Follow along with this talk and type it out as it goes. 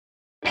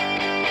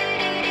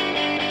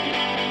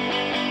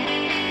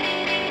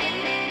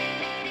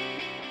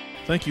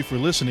Thank you for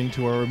listening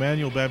to our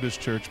Emmanuel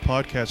Baptist Church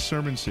podcast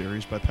sermon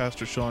series by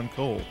Pastor Sean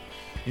Cole.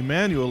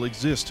 Emmanuel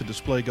exists to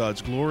display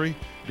God's glory,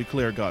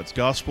 declare God's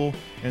gospel,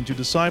 and to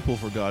disciple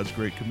for God's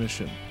Great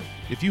Commission.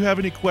 If you have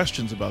any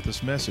questions about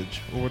this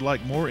message or would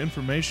like more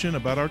information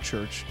about our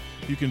church,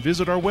 you can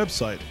visit our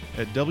website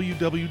at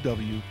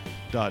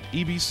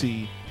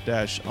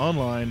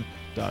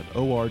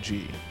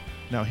www.ebc-online.org.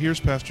 Now here's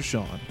Pastor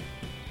Sean.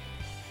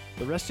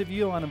 The rest of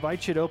you, I want to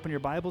invite you to open your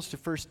Bibles to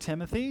 1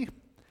 Timothy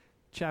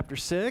chapter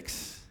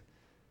 6.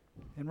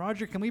 And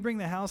Roger, can we bring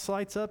the house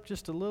lights up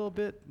just a little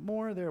bit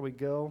more? There we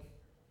go.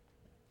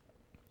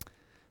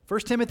 1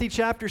 Timothy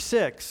chapter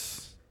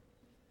 6.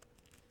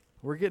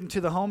 We're getting to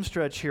the home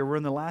stretch here. We're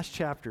in the last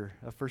chapter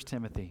of 1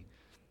 Timothy.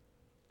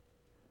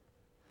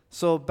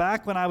 So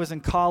back when I was in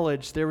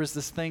college, there was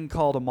this thing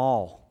called a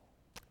mall.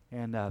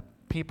 And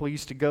people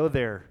used to go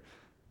there.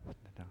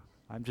 No,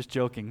 I'm just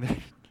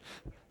joking.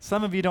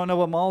 Some of you don't know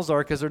what malls are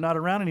because they're not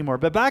around anymore.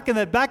 But back in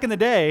the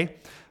day,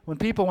 when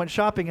people went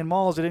shopping in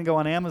malls, they didn't go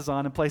on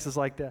Amazon and places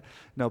like that.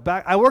 No,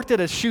 I worked at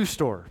a shoe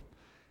store.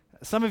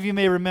 Some of you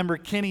may remember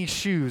Kenny's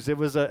Shoes. It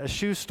was a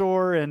shoe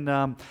store, and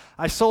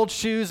I sold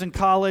shoes in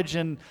college,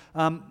 and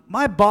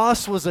my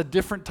boss was a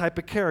different type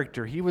of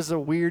character. He was a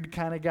weird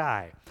kind of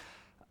guy.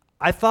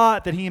 I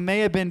thought that he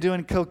may have been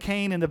doing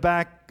cocaine in the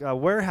back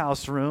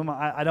warehouse room.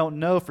 I don't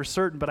know for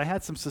certain, but I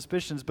had some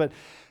suspicions. But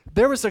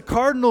there was a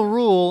cardinal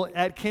rule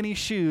at Kenny's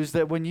Shoes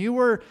that when you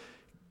were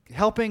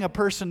helping a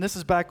person, this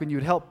is back when you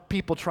would help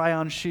people try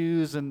on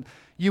shoes, and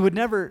you would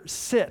never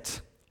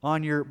sit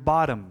on your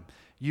bottom.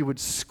 You would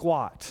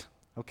squat.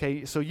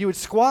 Okay, so you would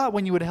squat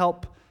when you would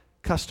help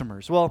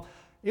customers. Well,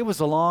 it was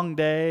a long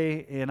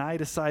day, and I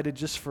decided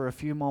just for a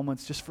few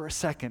moments, just for a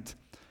second,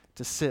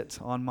 to sit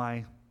on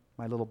my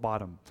little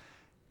bottom.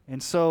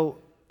 And so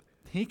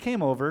he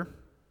came over,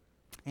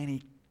 and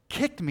he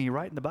kicked me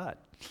right in the butt.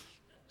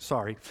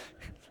 Sorry.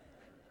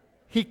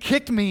 He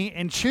kicked me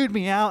and chewed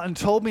me out and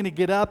told me to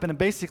get up and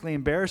basically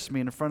embarrassed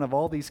me in front of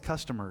all these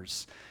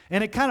customers.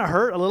 And it kind of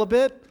hurt a little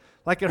bit.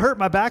 Like it hurt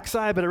my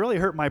backside, but it really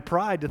hurt my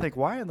pride to think,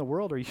 why in the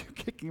world are you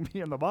kicking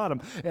me in the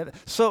bottom? And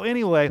so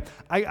anyway,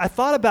 I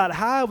thought about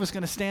how I was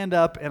going to stand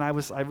up, and I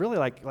really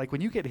like when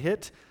you get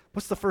hit,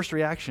 what's the first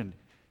reaction?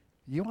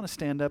 You want to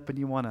stand up and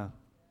you want to,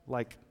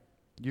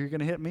 you're going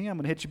to hit me, I'm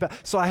going to hit you back.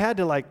 So I had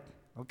to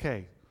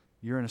okay,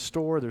 you're in a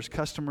store, there's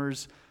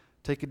customers,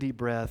 take a deep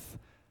breath.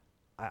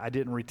 I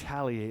didn't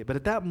retaliate. But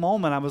at that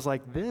moment, I was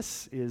like,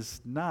 this is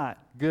not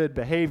good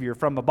behavior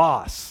from a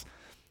boss.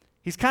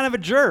 He's kind of a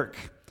jerk.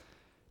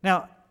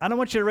 Now, I don't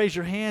want you to raise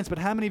your hands, but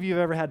how many of you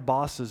have ever had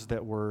bosses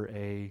that were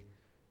a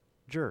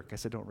jerk? I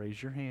said, don't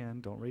raise your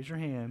hand. Don't raise your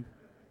hand.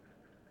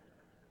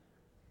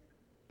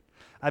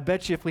 I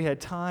bet you if we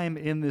had time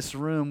in this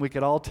room, we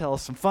could all tell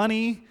some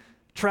funny,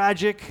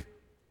 tragic,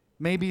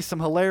 maybe some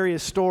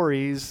hilarious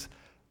stories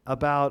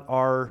about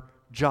our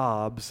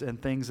jobs and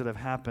things that have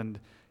happened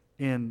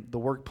in the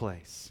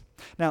workplace.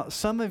 Now,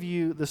 some of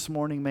you this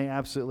morning may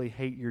absolutely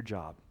hate your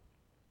job.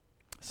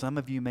 Some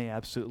of you may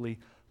absolutely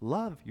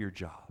love your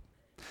job.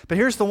 But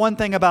here's the one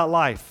thing about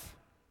life.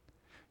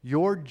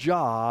 Your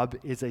job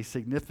is a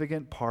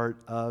significant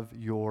part of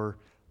your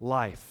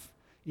life.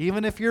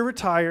 Even if you're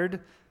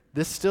retired,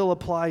 this still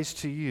applies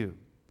to you.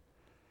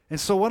 And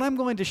so what I'm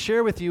going to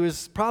share with you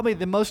is probably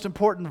the most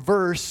important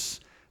verse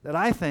that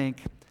I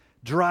think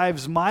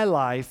drives my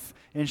life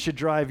and should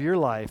drive your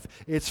life.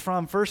 It's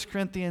from 1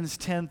 Corinthians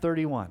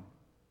 10:31.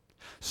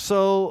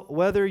 So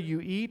whether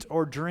you eat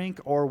or drink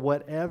or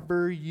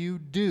whatever you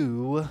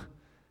do,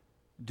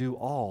 do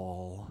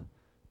all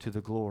to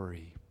the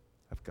glory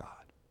of God.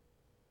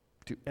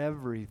 Do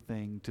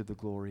everything to the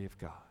glory of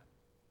God.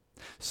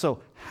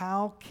 So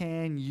how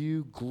can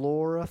you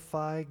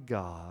glorify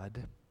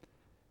God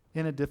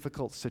in a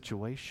difficult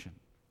situation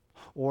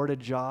or at a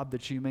job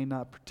that you may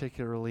not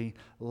particularly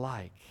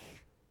like?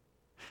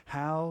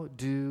 How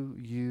do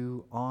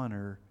you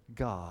honor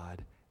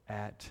God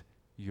at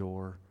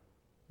your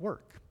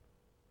work?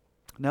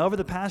 Now, over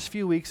the past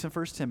few weeks in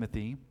 1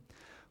 Timothy,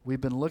 we've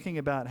been looking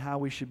about how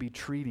we should be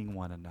treating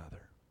one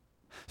another.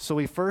 So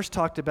we first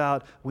talked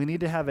about we need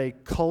to have a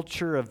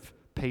culture of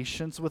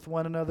patience with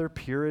one another,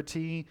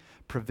 purity,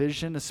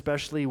 provision,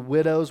 especially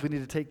widows. We need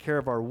to take care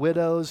of our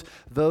widows,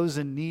 those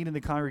in need in the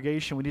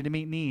congregation. We need to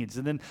meet needs.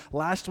 And then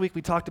last week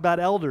we talked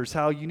about elders,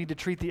 how you need to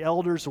treat the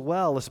elders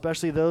well,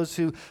 especially those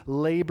who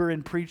labor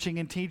in preaching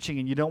and teaching.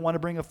 And you don't want to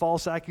bring a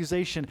false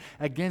accusation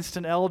against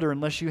an elder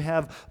unless you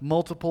have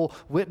multiple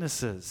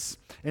witnesses.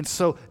 And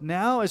so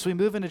now as we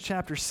move into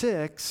chapter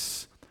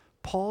 6,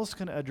 Paul's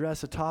going to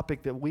address a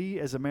topic that we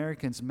as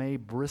Americans may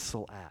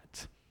bristle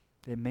at.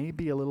 It may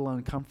be a little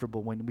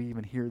uncomfortable when we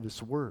even hear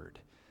this word.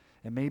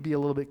 It may be a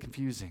little bit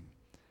confusing.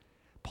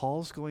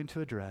 Paul's going to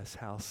address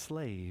how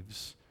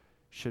slaves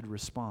should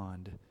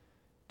respond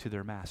to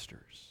their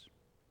masters.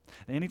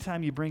 And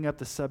anytime you bring up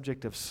the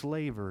subject of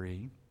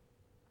slavery,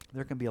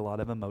 there can be a lot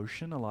of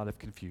emotion, a lot of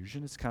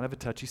confusion. It's kind of a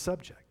touchy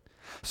subject.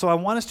 So I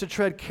want us to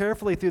tread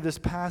carefully through this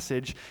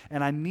passage,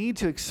 and I need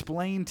to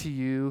explain to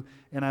you,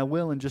 and I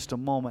will in just a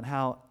moment,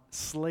 how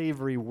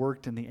slavery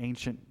worked in the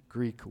ancient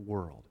Greek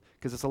world,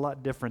 because it's a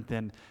lot different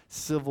than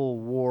Civil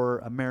War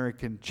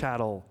American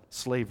chattel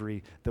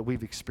slavery that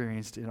we've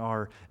experienced in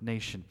our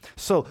nation.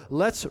 So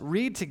let's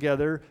read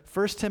together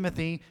 1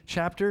 Timothy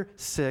chapter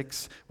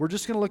 6. We're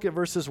just going to look at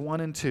verses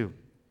 1 and 2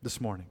 this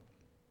morning.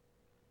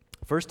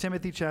 1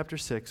 Timothy chapter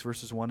 6,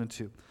 verses 1 and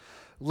 2.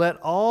 Let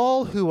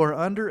all who are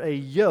under a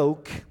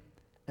yoke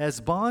as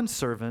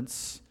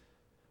bondservants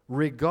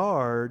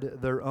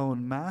regard their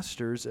own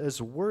masters as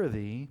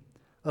worthy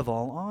of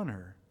all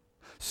honor,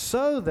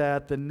 so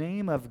that the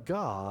name of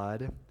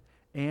God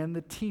and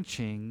the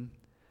teaching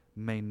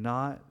may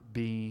not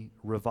be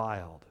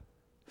reviled.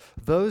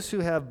 Those who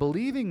have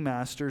believing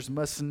masters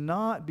must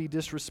not be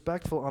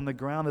disrespectful on the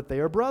ground that they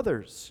are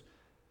brothers.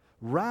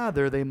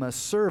 Rather, they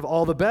must serve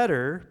all the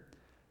better,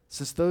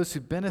 since those who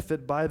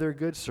benefit by their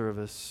good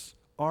service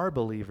are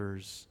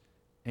believers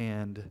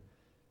and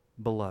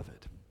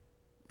beloved.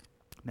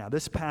 Now,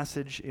 this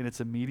passage in its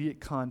immediate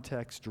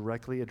context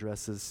directly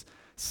addresses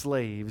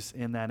slaves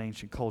in that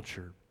ancient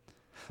culture.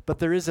 But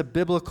there is a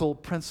biblical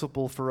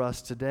principle for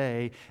us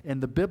today, and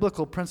the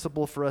biblical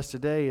principle for us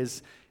today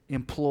is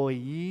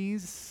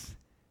employees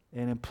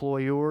and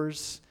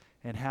employers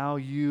and how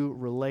you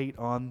relate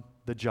on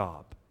the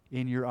job,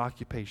 in your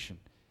occupation,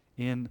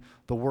 in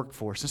the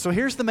workforce. And so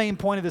here's the main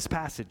point of this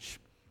passage.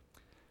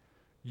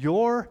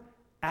 Your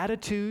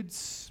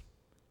attitudes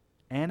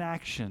and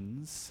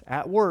actions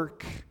at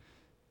work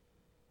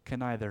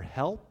can either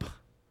help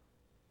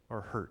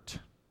or hurt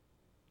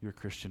your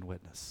Christian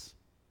witness.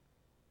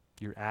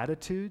 Your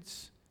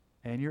attitudes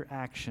and your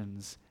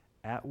actions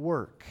at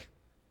work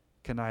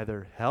can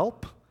either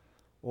help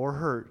or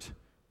hurt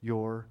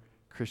your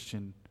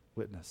Christian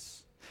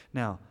witness.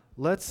 Now,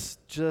 let's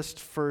just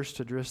first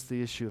address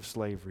the issue of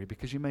slavery,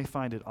 because you may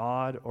find it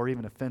odd or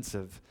even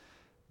offensive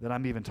that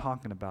I'm even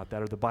talking about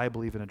that, or the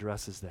Bible even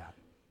addresses that.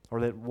 Or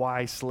that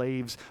why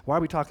are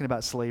we talking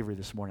about slavery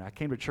this morning? I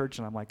came to church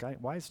and I'm like,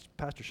 why is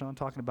Pastor Sean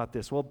talking about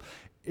this? Well,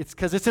 it's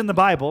because it's in the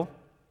Bible,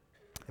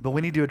 but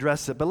we need to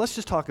address it. But let's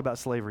just talk about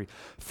slavery.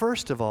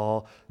 First of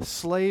all,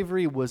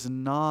 slavery was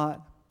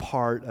not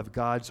part of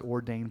God's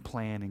ordained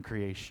plan in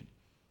creation.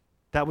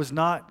 That was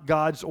not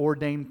God's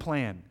ordained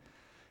plan.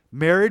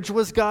 Marriage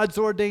was God's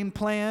ordained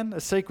plan, a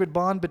sacred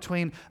bond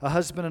between a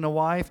husband and a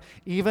wife.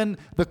 Even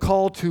the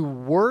call to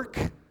work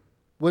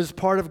was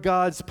part of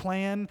God's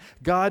plan.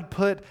 God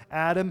put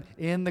Adam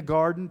in the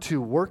garden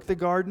to work the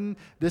garden.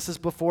 This is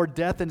before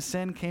death and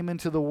sin came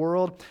into the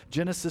world.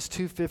 Genesis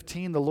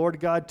 2:15, the Lord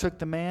God took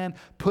the man,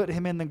 put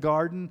him in the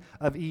garden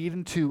of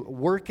Eden to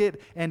work it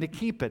and to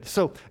keep it.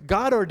 So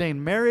God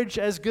ordained marriage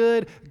as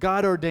good.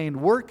 God ordained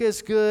work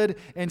as good.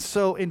 And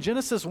so in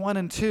Genesis 1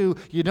 and 2,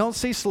 you don't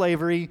see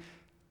slavery.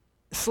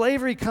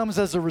 Slavery comes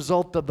as a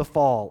result of the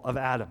fall of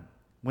Adam.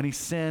 When he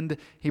sinned,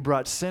 he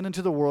brought sin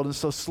into the world, and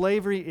so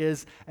slavery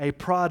is a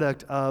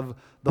product of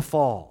the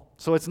fall.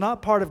 So it's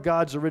not part of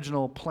God's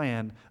original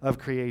plan of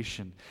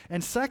creation.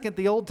 And second,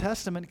 the Old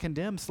Testament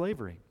condemns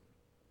slavery.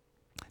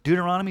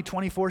 Deuteronomy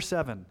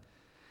 24:7.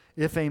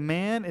 If a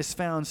man is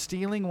found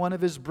stealing one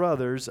of his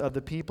brothers of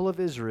the people of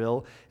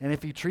Israel, and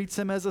if he treats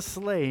him as a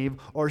slave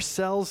or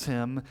sells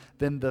him,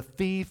 then the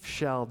thief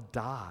shall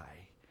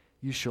die.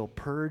 You shall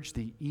purge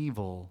the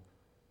evil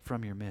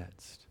from your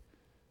midst.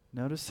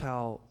 Notice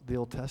how the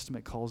Old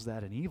Testament calls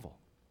that an evil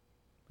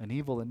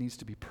that needs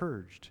to be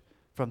purged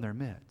from their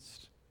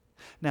midst.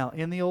 Now,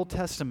 in the Old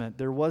Testament,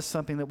 there was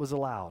something that was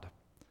allowed.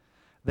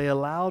 They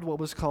allowed what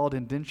was called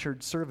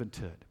indentured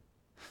servitude.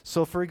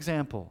 So, for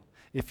example,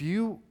 if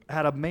you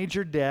had a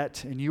major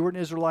debt and you were an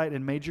Israelite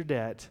in major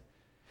debt,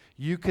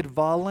 you could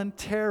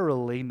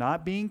voluntarily,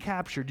 not being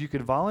captured, you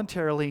could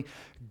voluntarily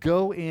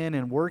go in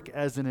and work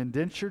as an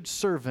indentured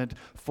servant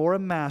for a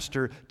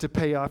master to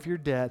pay off your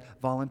debt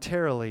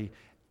voluntarily.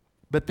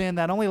 But then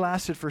that only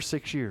lasted for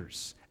 6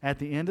 years. At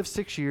the end of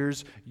 6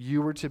 years,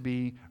 you were to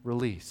be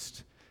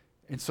released.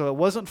 And so it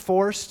wasn't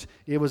forced,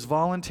 it was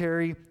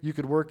voluntary. You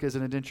could work as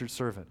an indentured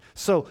servant.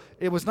 So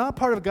it was not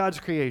part of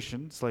God's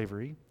creation,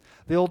 slavery.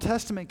 The Old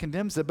Testament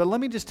condemns it. But let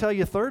me just tell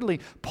you,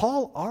 thirdly,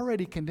 Paul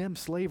already condemned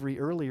slavery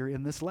earlier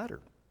in this letter.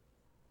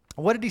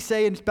 What did he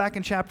say back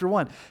in chapter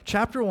 1?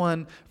 Chapter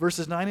 1,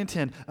 verses 9 and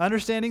 10.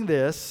 Understanding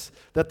this,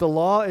 that the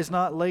law is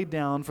not laid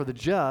down for the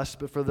just,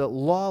 but for the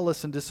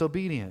lawless and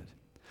disobedient,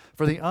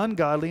 for the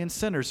ungodly and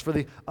sinners, for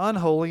the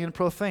unholy and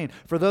profane,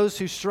 for those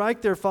who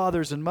strike their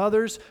fathers and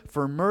mothers,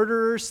 for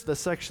murderers, the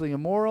sexually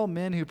immoral,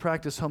 men who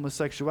practice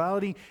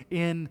homosexuality,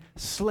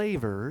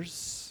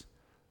 enslavers,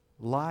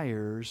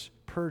 liars,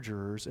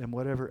 perjurers, and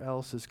whatever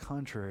else is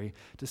contrary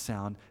to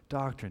sound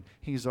doctrine.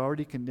 He's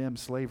already condemned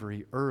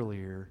slavery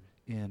earlier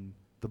in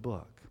the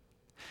book.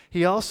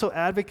 He also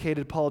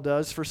advocated, Paul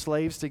does, for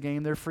slaves to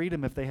gain their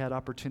freedom if they had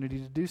opportunity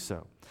to do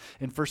so.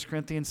 In 1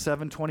 Corinthians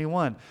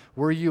 7:21,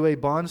 were you a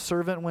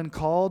bondservant when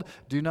called?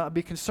 Do not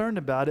be concerned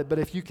about it, but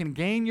if you can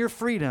gain your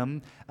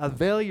freedom,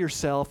 avail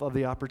yourself of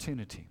the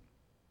opportunity.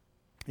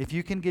 If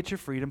you can get your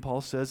freedom,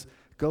 Paul says,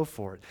 go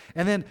for it.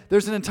 And then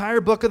there's an entire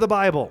book of the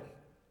Bible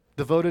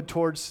devoted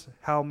towards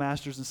how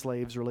masters and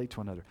slaves relate to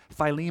one another.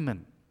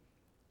 Philemon.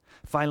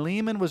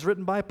 Philemon was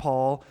written by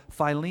Paul.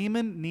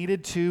 Philemon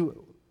needed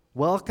to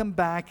welcome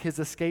back his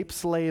escaped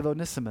slave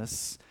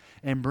Onesimus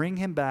and bring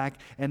him back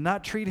and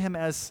not treat him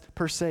as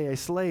per se a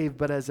slave,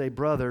 but as a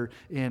brother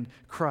in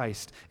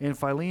Christ. In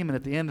Philemon,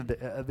 at the end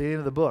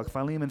of the book,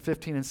 Philemon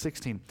 15 and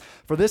 16,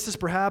 for this is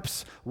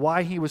perhaps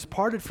why he was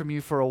parted from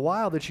you for a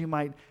while, that you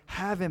might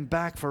have him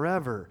back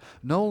forever,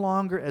 no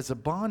longer as a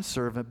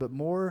bondservant, but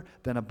more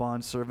than a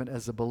bondservant,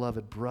 as a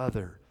beloved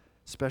brother,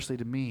 especially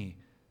to me,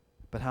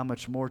 but how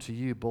much more to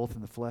you, both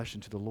in the flesh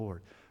and to the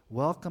Lord.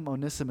 Welcome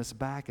Onesimus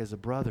back as a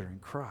brother in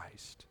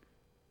Christ.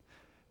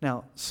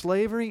 Now,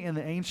 slavery in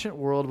the ancient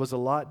world was a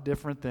lot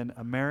different than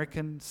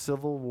American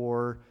Civil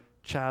War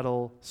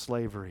chattel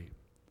slavery.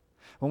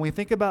 When we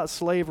think about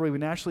slavery, we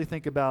naturally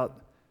think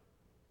about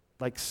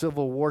like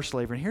Civil War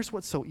slavery. And here's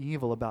what's so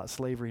evil about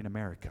slavery in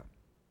America.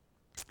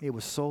 It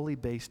was solely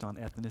based on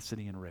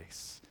ethnicity and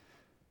race.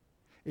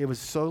 It was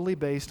solely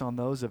based on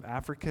those of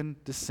African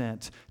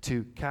descent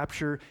to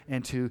capture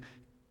and to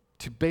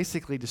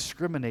basically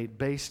discriminate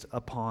based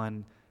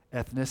upon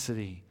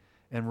ethnicity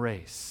and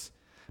race.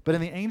 But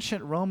in the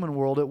ancient Roman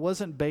world, it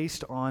wasn't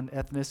based on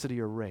ethnicity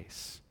or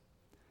race.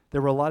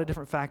 There were a lot of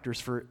different factors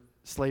for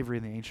slavery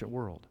in the ancient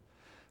world.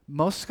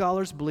 Most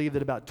scholars believe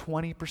that about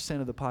 20%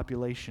 of the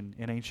population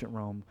in ancient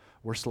Rome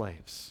were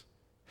slaves.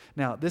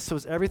 Now, this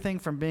was everything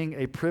from being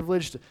a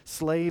privileged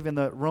slave in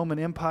the Roman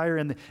Empire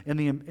in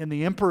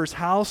the emperor's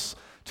house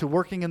to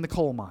working in the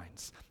coal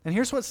mines. And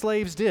here's what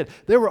slaves did.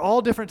 There were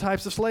all different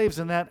types of slaves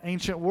in that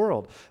ancient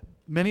world.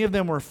 Many of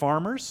them were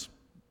farmers.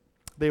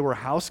 They were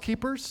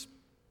housekeepers.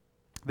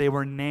 They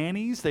were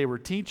nannies, they were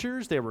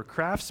teachers, they were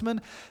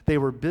craftsmen, they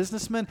were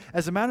businessmen.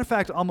 As a matter of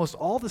fact, almost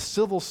all the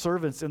civil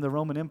servants in the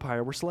Roman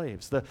Empire were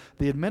slaves. The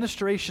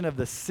administration of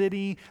the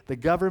city, the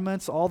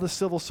governments, all the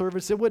civil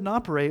servants, it wouldn't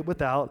operate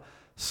without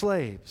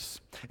slaves.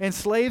 And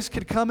slaves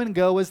could come and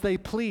go as they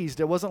pleased.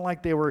 It wasn't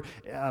like they were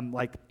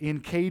like in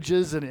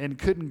cages and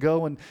couldn't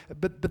go,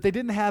 but they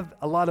didn't have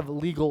a lot of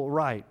legal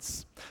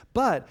rights.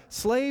 But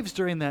slaves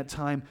during that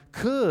time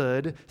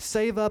could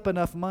save up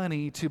enough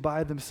money to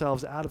buy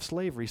themselves out of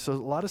slavery. So a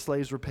lot of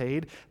slaves were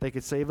paid. They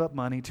could save up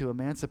money to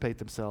emancipate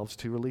themselves,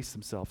 to release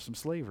themselves from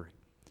slavery.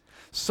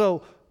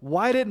 So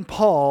why didn't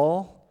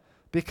Paul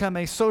become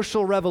a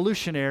social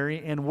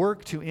revolutionary and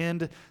work to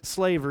end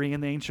slavery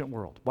in the ancient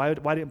world? Why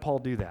didn't Paul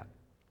do that?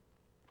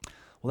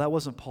 Well, that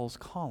wasn't Paul's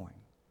calling.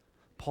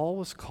 Paul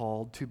was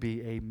called to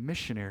be a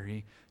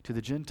missionary to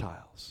the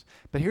Gentiles.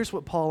 But here's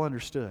what Paul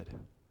understood.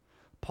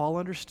 Paul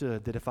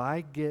understood that if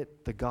I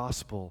get the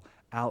gospel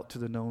out to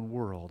the known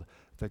world,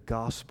 the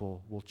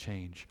gospel will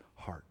change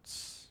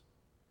hearts.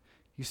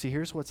 You see,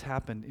 here's what's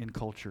happened in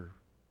culture,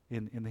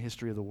 in the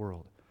history of the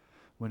world.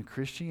 When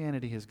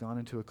Christianity has gone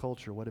into a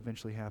culture, what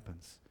eventually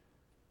happens?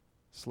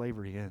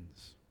 Slavery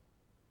ends.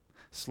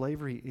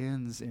 Slavery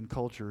ends in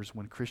cultures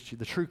when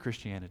the true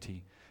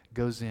Christianity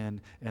goes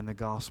in and the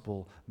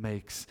gospel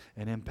makes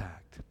an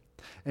impact.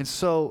 And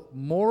so,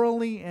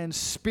 morally and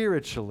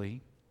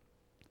spiritually,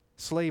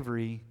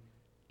 slavery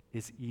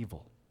is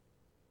evil.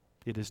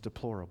 It is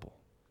deplorable.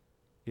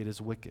 It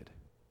is wicked.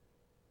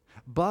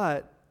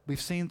 But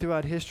we've seen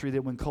throughout history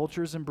that when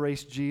cultures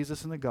embrace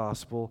Jesus and the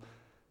gospel,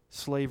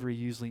 slavery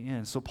usually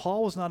ends. So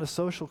Paul was not a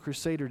social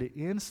crusader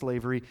to end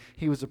slavery.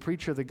 He was a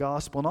preacher of the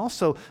gospel. And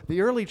also, the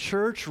early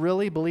church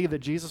really believed that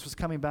Jesus was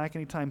coming back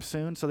anytime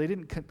soon, so they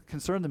didn't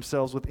concern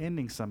themselves with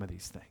ending some of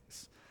these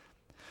things.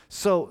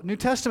 So New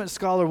Testament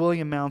scholar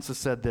William Mounce has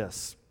said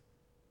this.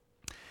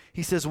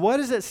 He says, what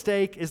is at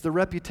stake is the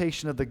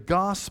reputation of the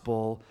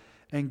gospel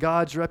and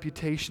God's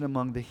reputation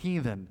among the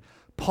heathen.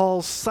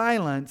 Paul's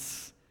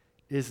silence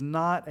is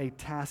not a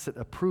tacit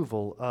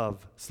approval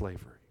of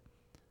slavery.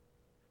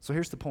 So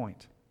here's the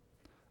point.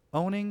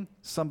 Owning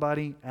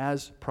somebody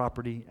as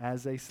property,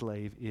 as a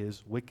slave,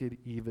 is wicked,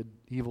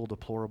 evil,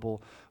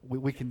 deplorable.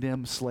 We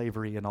condemn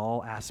slavery in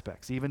all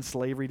aspects. Even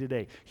slavery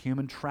today.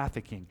 Human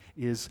trafficking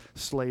is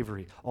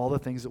slavery. All the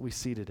things that we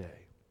see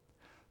today.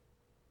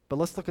 But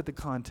let's look at the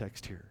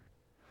context here.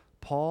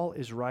 Paul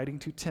is writing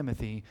to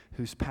Timothy,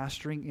 who's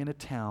pastoring in a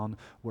town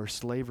where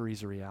slavery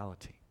is a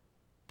reality.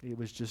 It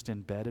was just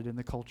embedded in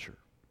the culture,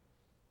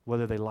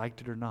 whether they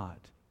liked it or not.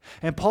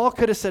 And Paul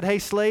could have said, hey,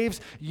 slaves,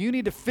 you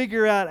need to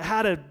figure out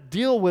how to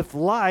deal with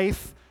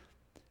life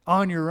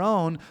on your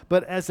own.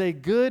 But as a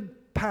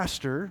good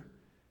pastor,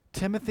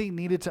 Timothy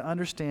needed to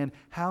understand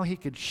how he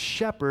could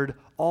shepherd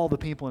all the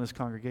people in his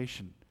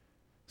congregation,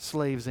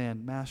 slaves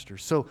and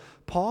masters. So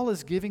Paul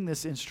is giving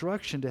this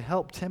instruction to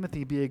help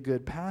Timothy be a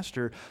good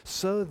pastor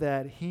so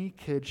that he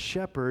could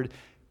shepherd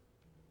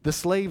the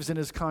slaves in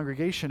his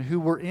congregation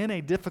who were in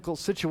a difficult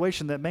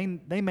situation that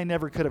they may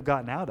never could have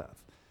gotten out of.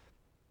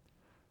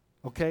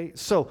 Okay,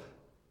 so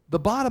the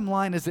bottom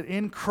line is that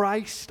in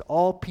Christ,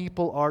 all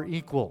people are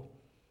equal.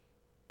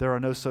 There are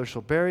no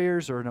social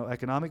barriers, there are no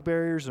economic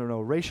barriers, there are no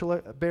racial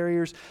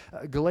barriers.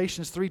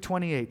 Galatians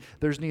 3:28,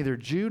 there's neither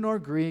Jew nor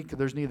Greek,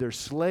 there's neither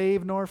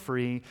slave nor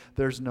free,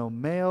 there's no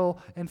male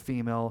and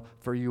female,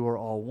 for you are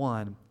all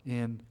one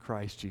in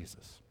Christ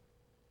Jesus.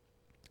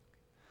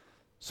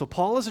 So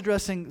Paul is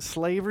addressing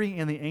slavery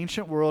in the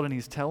ancient world, and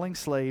he's telling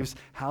slaves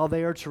how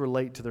they are to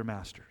relate to their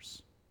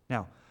masters.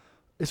 Now,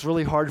 it's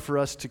really hard for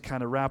us to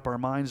kind of wrap our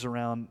minds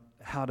around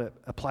how to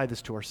apply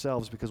this to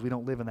ourselves because we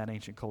don't live in that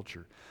ancient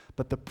culture.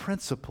 But the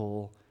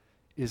principle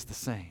is the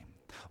same.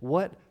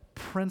 What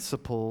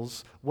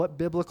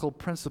biblical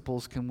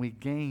principles can we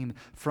gain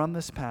from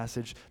this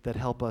passage that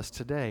help us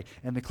today?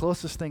 And the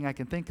closest thing I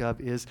can think of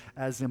is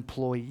as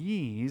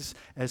employees,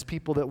 as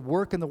people that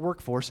work in the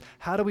workforce,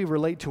 how do we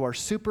relate to our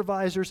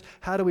supervisors?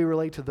 How do we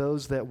relate to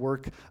those that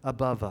work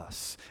above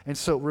us? And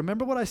so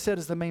remember what I said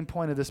is the main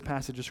point of this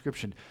passage of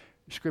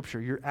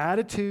Scripture. Your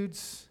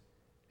attitudes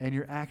and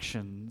your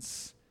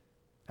actions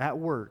at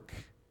work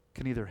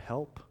can either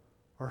help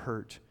or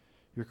hurt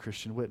your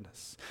Christian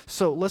witness.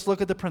 So let's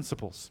look at the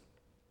principles.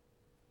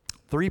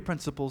 3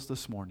 principles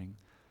this morning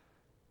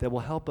that will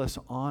help us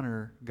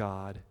honor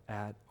God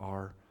at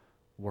our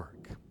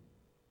work.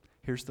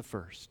 Here's the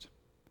first.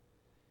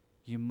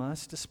 You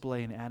must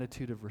display an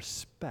attitude of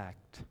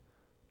respect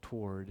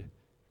toward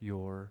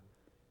your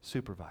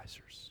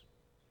supervisors.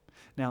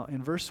 Now,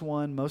 in verse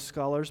 1, most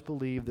scholars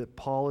believe that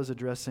Paul is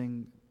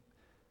addressing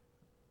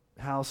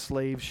how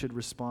slaves should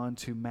respond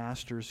to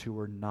masters who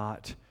are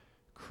not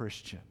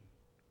Christian.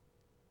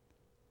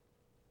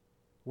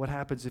 What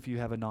happens if you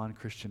have a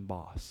non-Christian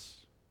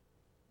boss?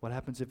 What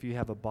happens if you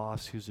have a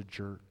boss who's a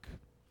jerk?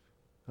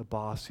 A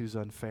boss who's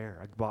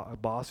unfair? A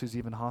boss who's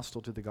even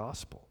hostile to the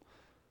gospel?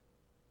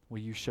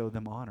 Well, you show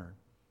them honor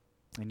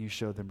and you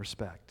show them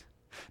respect.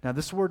 Now,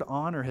 this word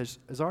honor has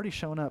already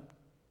shown up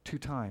 2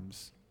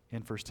 times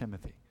in 1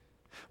 Timothy.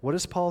 What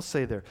does Paul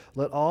say there?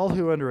 Let all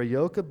who are under a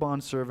yoke of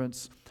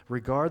bondservants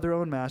regard their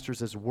own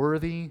masters as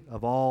worthy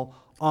of all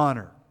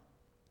honor.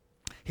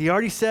 He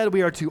already said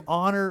we are to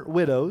honor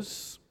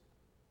widows.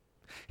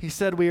 He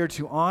said we are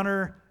to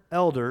honor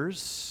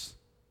elders.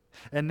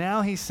 And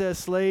now he says,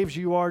 slaves,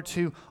 you are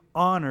to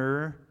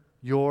honor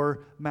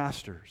your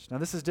masters. Now,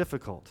 this is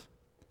difficult.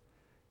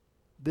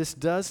 This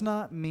does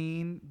not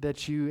mean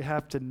that you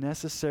have to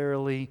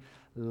necessarily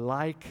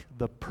like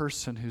the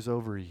person who's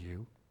over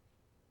you,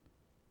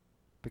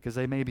 because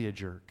they may be a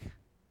jerk,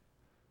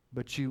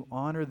 but you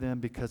honor them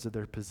because of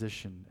their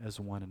position as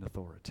one in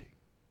authority.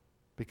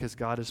 Because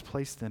God has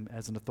placed them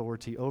as an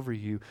authority over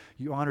you,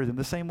 you honor them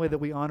the same way that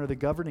we honor the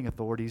governing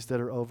authorities that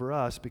are over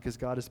us, because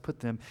God has put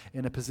them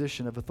in a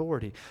position of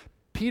authority.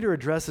 Peter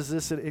addresses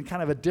this in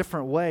kind of a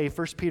different way.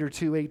 1 Peter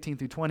 2:18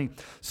 through 20.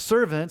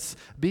 Servants,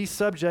 be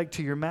subject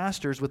to your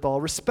masters with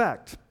all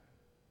respect,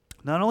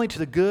 not only to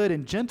the good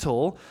and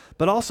gentle,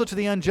 but also to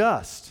the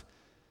unjust.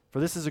 For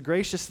this is a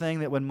gracious thing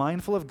that when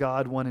mindful of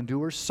God, one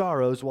endures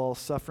sorrows while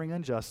suffering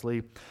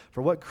unjustly.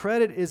 For what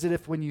credit is it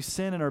if when you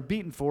sin and are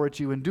beaten for it,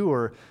 you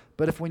endure?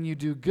 But if when you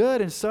do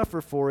good and suffer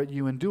for it,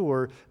 you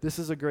endure, this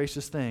is a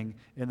gracious thing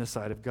in the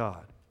sight of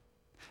God.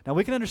 Now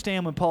we can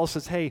understand when Paul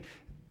says, hey,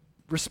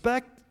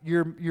 respect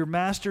your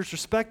masters,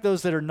 respect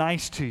those that are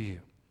nice to you.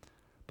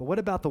 But what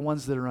about the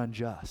ones that are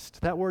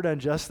unjust? That word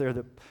unjust there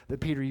that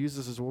Peter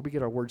uses is where we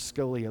get our word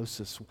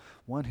scoliosis,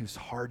 one who's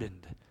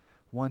hardened,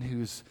 one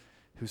who's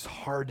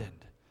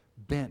hardened,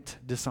 bent,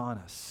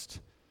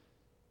 dishonest.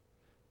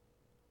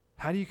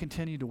 How do you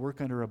continue to work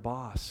under a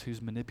boss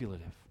who's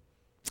manipulative,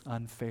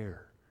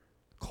 unfair,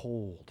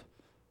 cold,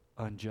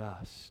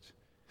 unjust?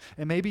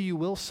 And maybe you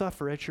will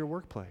suffer at your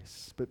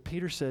workplace, but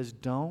Peter says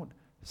don't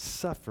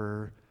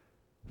suffer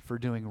for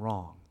doing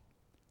wrong.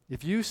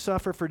 If you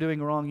suffer for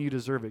doing wrong, you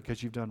deserve it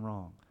because you've done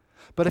wrong.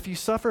 But if you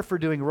suffer for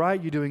doing right,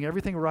 you're doing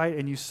everything right,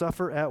 and you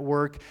suffer at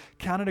work,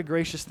 count it a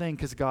gracious thing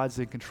because God's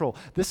in control.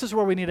 This is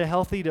where we need a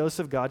healthy dose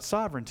of God's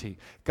sovereignty.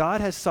 God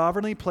has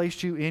sovereignly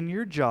placed you in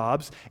your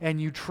jobs,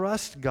 and you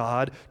trust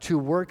God to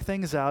work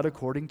things out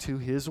according to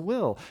His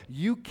will.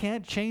 You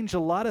can't change a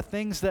lot of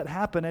things that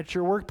happen at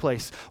your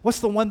workplace.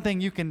 What's the one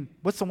thing you're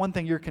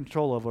in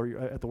control over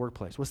at the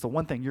workplace? What's the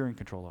one thing you're in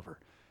control over?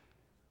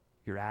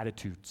 Your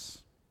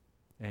attitudes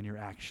and your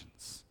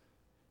actions.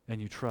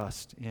 And you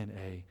trust in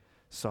a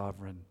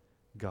sovereign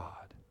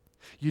God.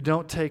 You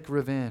don't take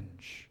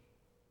revenge.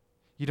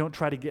 You don't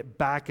try to get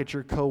back at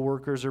your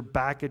coworkers or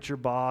back at your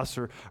boss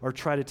or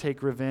try to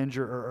take revenge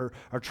or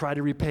try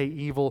to repay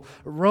evil.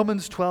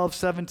 Romans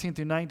 12:17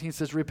 through 19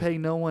 says, repay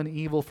no one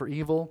evil for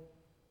evil,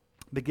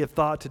 but give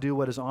thought to do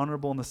what is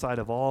honorable in the sight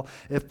of all.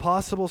 If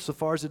possible, so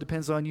far as it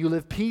depends on you,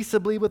 live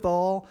peaceably with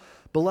all.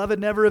 Beloved,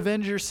 never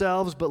avenge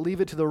yourselves, but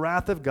leave it to the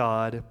wrath of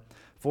God.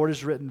 For it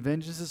is written,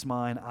 vengeance is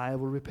mine, I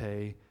will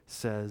repay,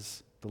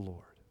 says the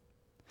Lord.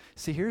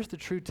 See, here's the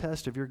true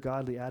test of your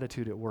godly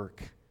attitude at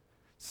work.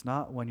 It's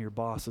not when your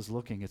boss is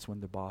looking, it's when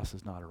the boss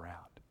is not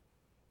around.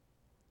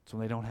 It's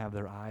when they don't have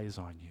their eyes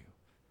on you.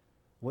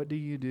 What do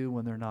you do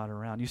when they're not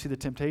around? You see, the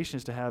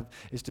temptation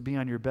is to be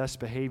on your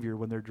best behavior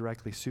when they're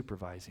directly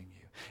supervising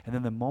you. And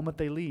then the moment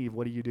they leave,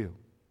 what do?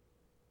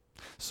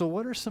 So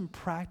what are some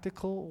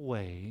practical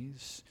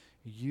ways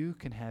you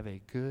can have a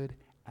good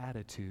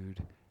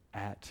attitude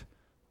at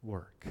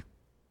work,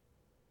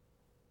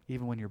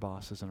 even when your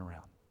boss isn't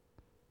around?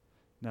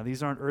 Now,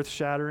 these aren't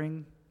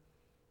earth-shattering.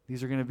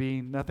 These are going to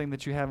be nothing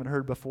that you haven't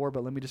heard before,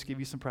 but let me just give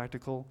you some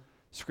practical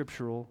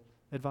scriptural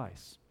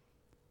advice.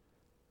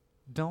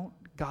 Don't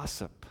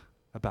gossip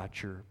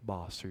about your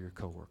boss or your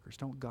coworkers.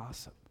 Don't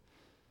gossip.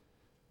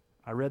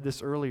 I read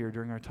this earlier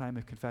during our time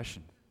of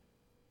confession.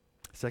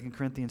 2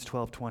 Corinthians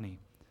 12:20.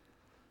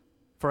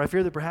 For I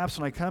fear that perhaps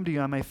when I come to you,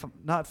 I may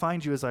not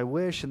find you as I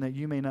wish, and that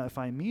you may not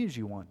find me as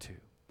you want to.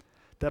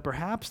 That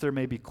perhaps there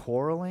may be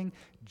quarreling,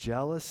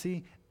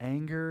 jealousy,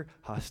 anger,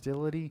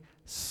 hostility,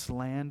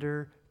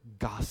 slander,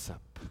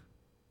 gossip,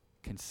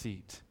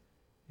 conceit,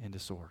 and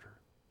disorder.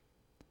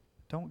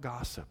 Don't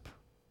gossip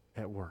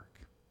at work.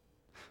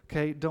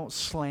 Okay, don't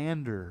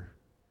slander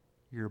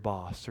your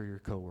boss or your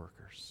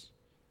coworkers.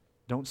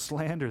 Don't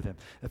slander them.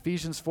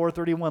 Ephesians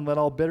 4:31, let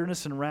all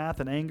bitterness and wrath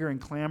and anger and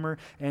clamor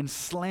and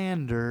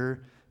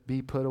slander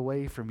be put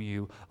away from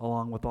you,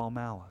 along with all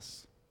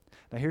malice.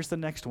 Now here's the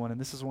next one, and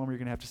this is one where you're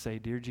going to have to say,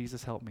 Dear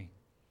Jesus, help me.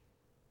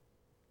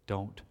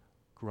 Don't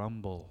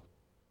grumble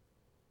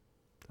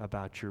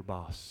about your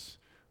boss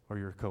or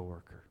your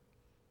coworker.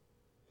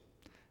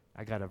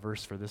 I got a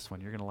verse for this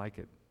one. You're going to like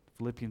it.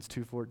 Philippians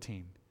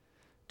 2:14.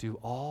 Do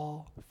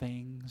all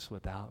things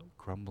without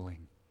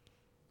grumbling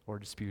or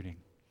disputing.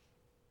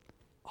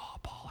 Oh,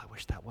 Paul, I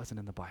wish that wasn't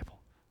in the Bible.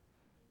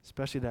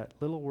 Especially that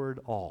little word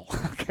all.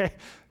 Okay?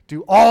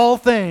 Do all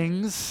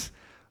things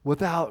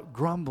without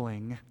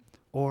grumbling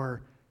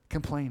or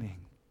complaining.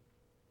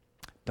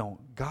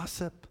 Don't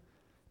gossip.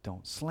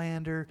 Don't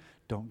slander.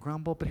 Don't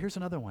grumble. But here's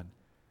another one.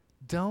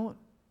 Don't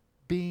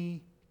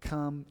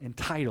become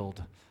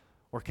entitled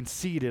or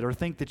conceited or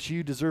think that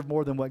you deserve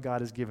more than what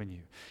God has given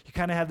you. You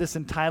kind of have this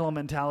entitlement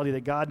mentality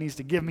that God needs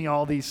to give me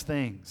all these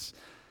things.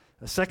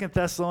 2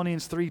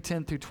 Thessalonians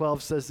 3:10 through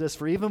 12 says this,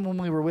 for even when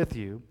we were with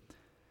you,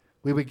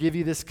 we would give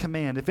you this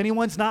command. If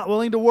anyone's not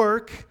willing to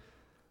work,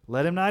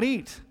 let him not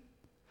eat.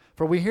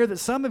 For we hear that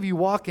some of you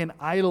walk in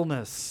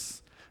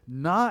idleness,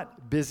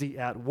 not busy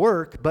at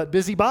work, but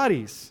busy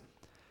bodies.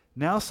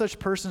 Now such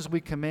persons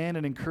we command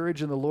and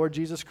encourage in the Lord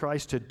Jesus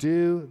Christ to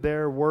do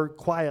their work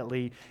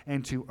quietly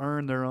and to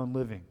earn their own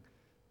living.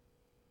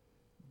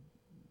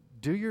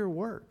 Do your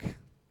work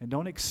and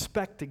don't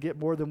expect to get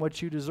more than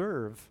what you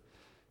deserve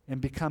and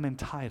become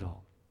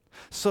entitled.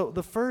 So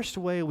the first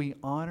way we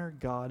honor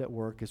God at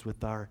work is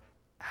with our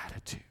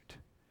attitude.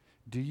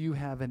 Do you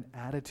have an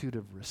attitude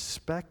of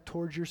respect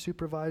towards your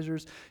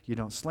supervisors? You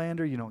don't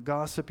slander, you don't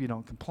gossip, you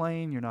don't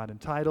complain, you're not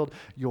entitled.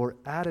 Your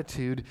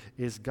attitude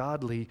is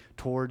godly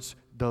towards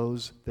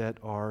those that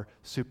are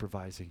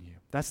supervising you.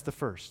 That's the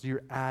first,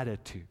 your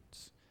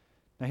attitudes.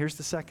 Now here's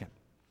the second.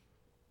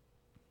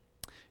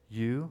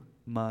 You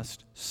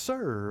must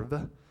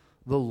serve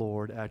the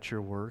Lord at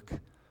your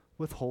work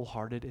with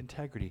wholehearted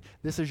integrity.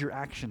 This is your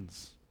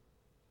actions.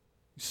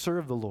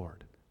 Serve the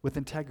Lord with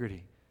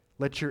integrity.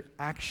 Let your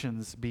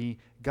actions be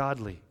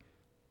godly.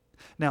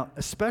 Now,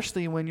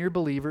 especially when your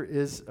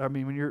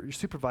when your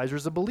supervisor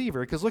is a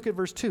believer, because look at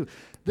verse 2.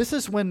 This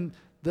is when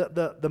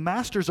the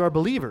masters are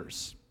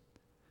believers.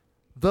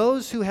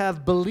 Those who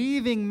have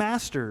believing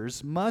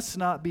masters must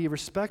not be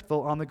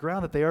respectful on the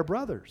ground that they are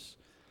brothers.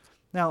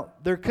 Now,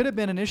 there could have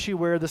been an issue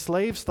where the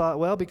slaves thought,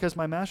 well, because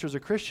my master's a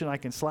Christian, I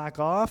can slack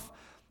off,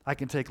 I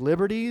can take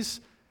liberties.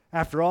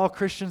 After all,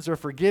 Christians are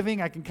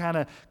forgiving. I can kind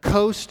of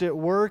coast at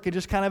work and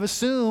just kind of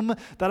assume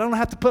that I don't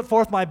have to put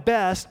forth my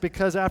best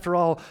because, after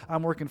all,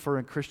 I'm working for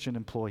a Christian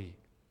employee.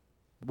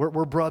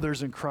 We're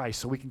brothers in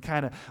Christ, so we can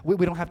kind of,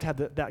 we don't have to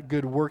have that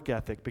good work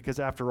ethic because,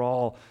 after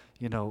all,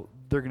 they're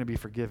going to be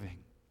forgiving.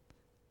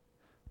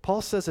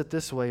 Paul says it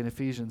this way in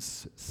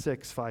Ephesians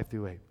 6:5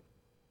 through 8.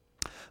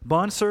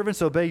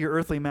 Bondservants, obey your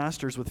earthly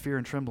masters with fear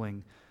and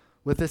trembling,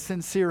 with a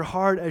sincere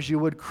heart as you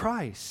would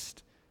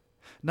Christ.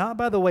 Not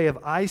by the way of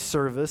eye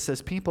service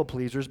as people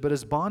pleasers, but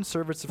as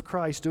bondservants of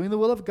Christ, doing the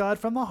will of God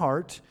from the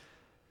heart,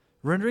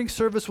 rendering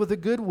service with a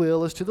good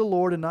will as to the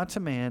Lord and not to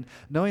man,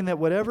 knowing that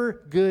whatever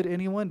good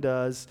anyone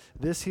does,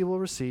 this he will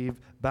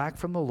receive back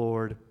from the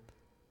Lord,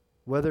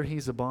 whether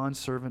he's a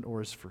bondservant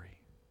or is free.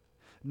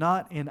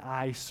 Not in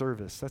eye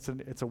service.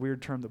 It's a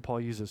weird term that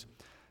Paul uses.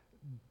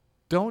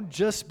 Don't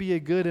just be a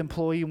good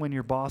employee when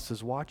your boss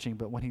is watching,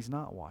 but when he's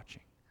not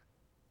watching.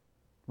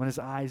 When his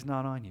eye's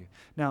not on you.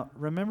 Now,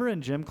 remember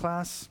in gym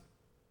class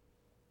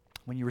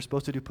when you were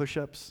supposed to do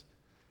push-ups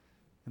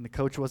and the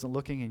coach wasn't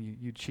looking and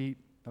you cheat?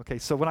 Okay,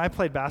 so when I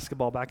played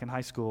basketball back in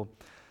high school,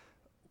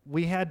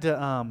 we had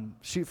to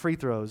shoot free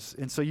throws.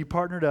 And so you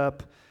partnered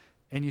up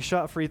and you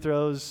shot free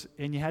throws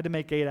and you had to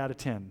make 8 out of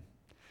 10.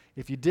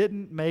 If you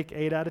didn't make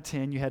 8 out of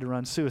 10, you had to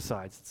run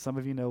suicides. Some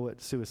of you know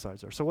what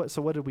suicides are. So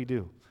what did we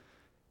do?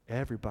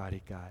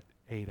 Everybody got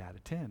 8 out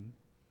of 10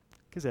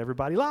 because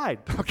everybody lied,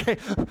 okay?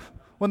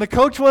 When the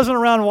coach wasn't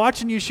around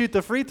watching you shoot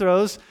the free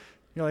throws,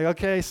 you're like,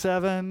 okay,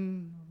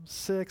 7,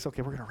 6,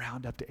 okay, we're going to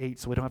round up to 8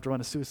 so we don't have to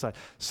run a suicide.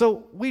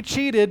 So we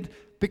cheated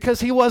because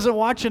he wasn't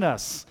watching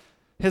us.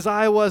 His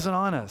eye wasn't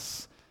on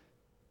us.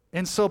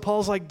 And so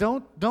Paul's like,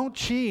 don't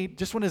cheat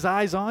just when his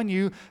eye's on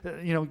you.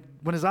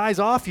 When his eye's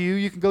off you,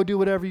 you can go do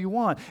whatever you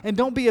want. And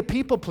don't be a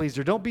people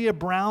pleaser. Don't be a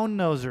brown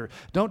noser.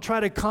 Don't try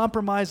to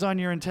compromise on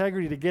your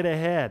integrity to get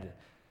ahead.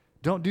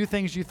 Don't do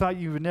things you thought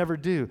you would never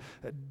do.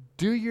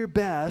 Do your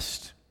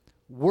best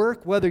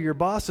Work, whether your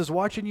boss is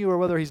watching you or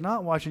whether he's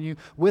not watching you,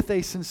 with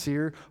a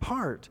sincere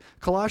heart.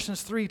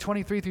 Colossians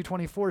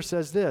 3:23-24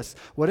 says this,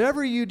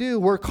 whatever you do,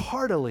 work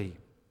heartily,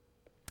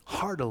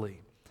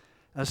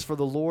 as for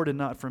the Lord and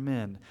not for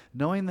men,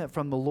 knowing that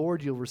from the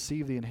Lord you'll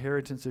receive the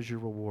inheritance as your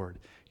reward.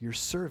 You're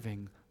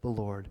serving the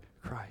Lord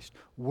Christ.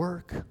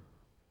 Work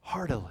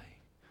heartily.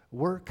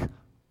 Work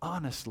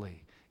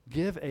honestly.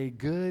 Give a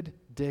good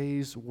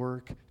day's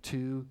work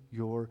to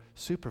your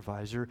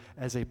supervisor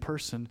as a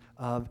person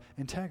of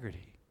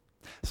integrity.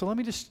 So let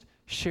me just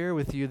share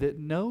with you that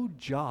no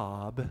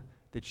job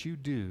that you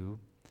do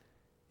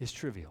is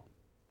trivial.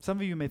 Some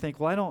of you may think,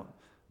 well,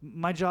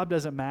 my job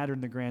doesn't matter in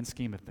the grand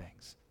scheme of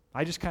things.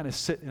 I just kind of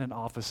sit in an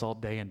office all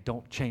day and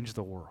don't change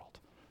the world.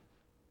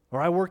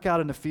 Or I work out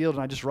in the field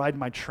and I just ride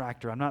my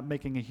tractor. I'm not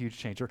making a huge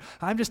change. Or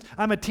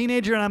I'm a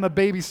teenager and I'm a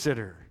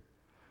babysitter.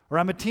 Or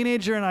I'm a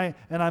teenager and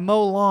I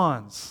mow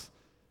lawns.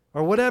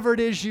 Or whatever it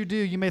is you do,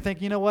 you may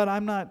think, you know what,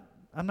 I'm not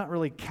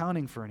really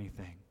counting for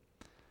anything.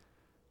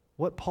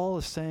 What Paul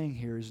is saying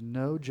here is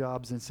no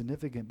job's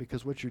insignificant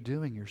because what you're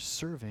doing, you're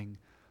serving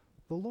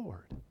the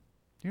Lord.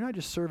 You're not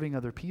just serving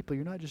other people.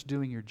 You're not just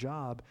doing your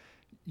job.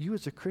 You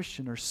as a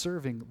Christian are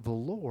serving the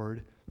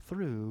Lord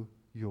through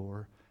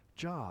your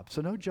job.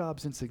 So no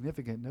job's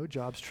insignificant, no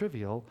job's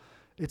trivial.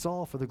 It's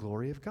all for the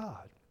glory of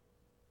God.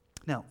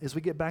 Now, as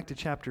we get back to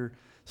chapter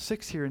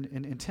 6 here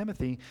in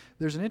Timothy,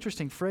 there's an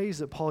interesting phrase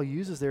that Paul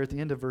uses there at the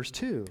end of verse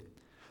 2.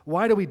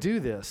 Why do we do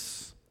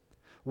this?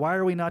 Why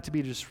are we not to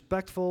be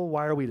disrespectful?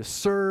 Why are we to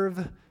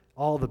serve?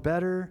 All the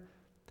better.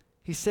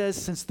 He says,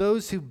 since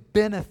those who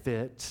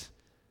benefit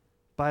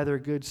by their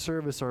good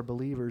service are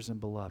believers and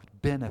beloved.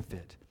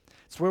 Benefit.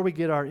 It's where we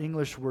get our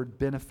English word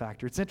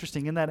benefactor. It's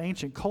interesting, in that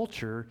ancient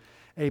culture,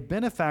 a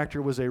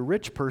benefactor was a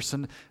rich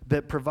person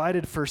that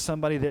provided for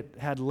somebody that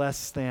had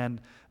less than,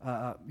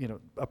 a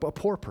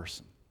poor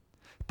person.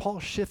 Paul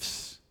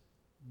shifts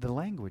the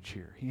language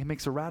here. He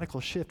makes a radical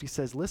shift. He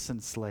says,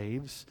 listen,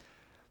 slaves,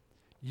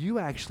 you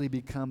actually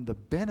become the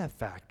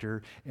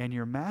benefactor, and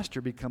your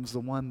master becomes the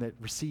one that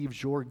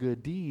receives your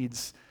good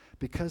deeds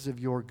because of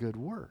your good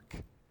work.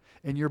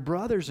 And you're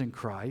brothers in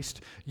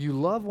Christ. You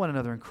love one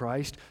another in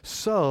Christ.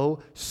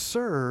 So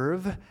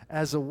serve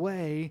as a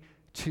way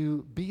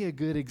to be a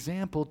good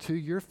example to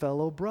your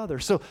fellow brother.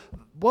 So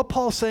what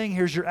Paul's saying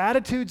here is your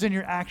attitudes and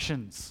your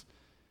actions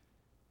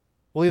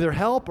will either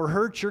help or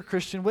hurt your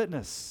Christian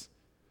witness.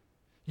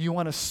 You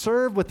want to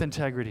serve with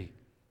integrity.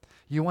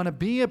 You want to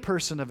be a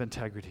person of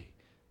integrity.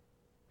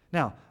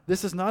 Now,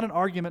 this is not an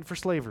argument for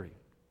slavery.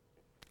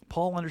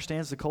 Paul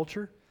understands the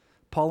culture.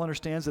 Paul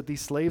understands that these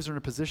slaves are in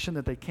a position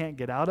that they can't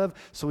get out of,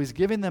 so he's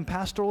giving them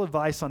pastoral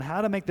advice on how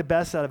to make the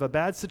best out of a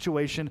bad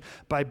situation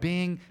by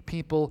being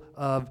people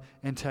of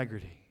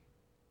integrity,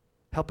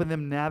 helping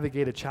them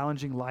navigate a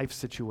challenging life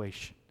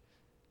situation.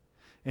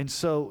 And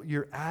so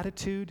your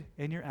attitude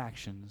and your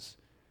actions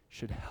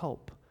should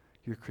help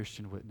your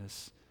Christian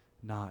witness,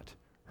 not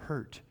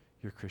hurt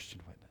your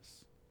Christian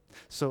witness.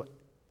 So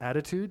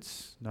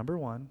attitudes, number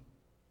one,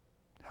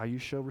 how you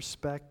show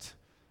respect.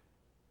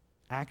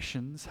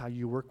 Actions, how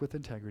you work with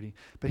integrity.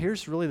 But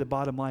here's really the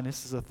bottom line.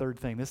 This is the third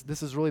thing.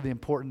 This is really the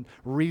important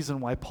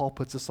reason why Paul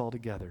puts this all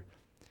together.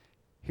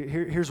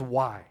 Here's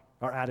why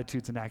our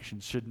attitudes and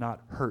actions should not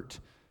hurt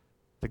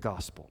the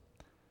gospel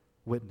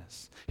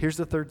witness. Here's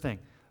the third thing.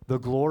 The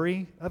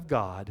glory of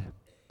God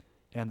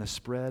and the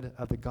spread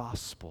of the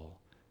gospel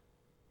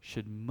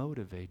should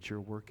motivate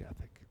your work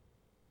ethic.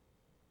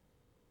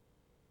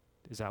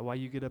 Is that why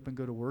you get up and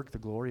go to work, the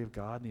glory of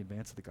God and the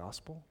advance of the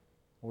gospel?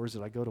 Or is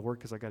it I go to work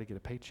because I got to get a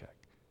paycheck?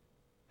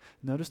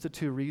 Notice the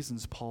two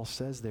reasons Paul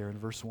says there in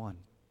verse 1.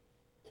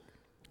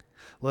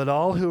 Let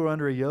all who are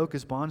under a yoke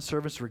as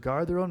bondservants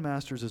regard their own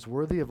masters as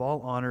worthy of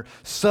all honor,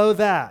 so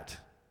that,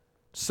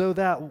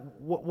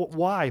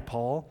 why,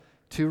 Paul?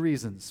 Two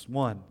reasons.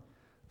 One,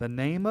 the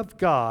name of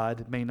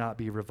God may not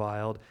be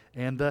reviled,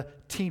 and the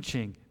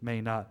teaching may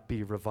not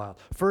be reviled.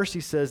 First,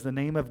 he says the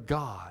name of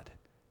God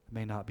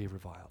may not be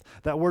reviled.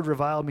 That word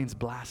reviled means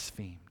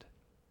blasphemed.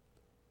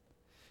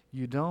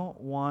 You don't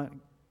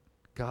want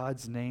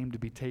God's name to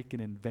be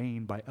taken in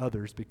vain by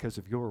others because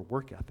of your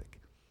work ethic.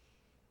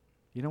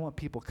 You don't want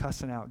people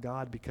cussing out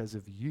God because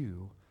of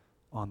you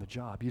on the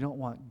job. You don't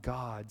want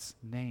God's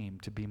name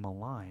to be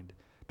maligned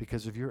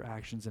because of your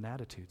actions and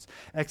attitudes.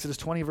 Exodus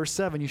 20, verse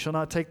 7, you shall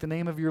not take the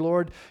name of your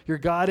Lord your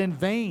God in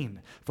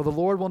vain, for the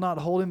Lord will not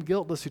hold him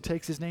guiltless who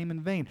takes his name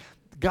in vain.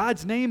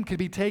 God's name could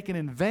be taken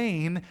in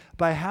vain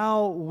by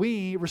how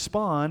we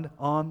respond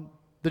on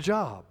the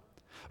job.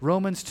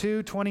 Romans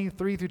 2,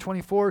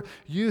 23-24,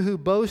 you who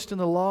boast in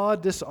the law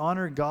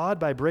dishonor God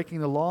by breaking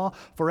the law,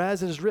 for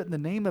as it is written, the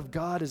name of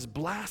God is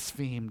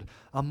blasphemed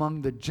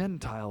among the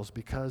Gentiles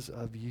because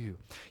of you.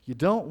 You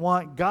don't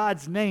want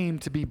God's name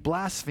to be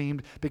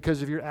blasphemed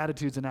because of your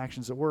attitudes and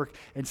actions at work.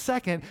 And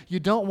second, you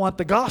don't want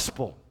the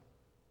gospel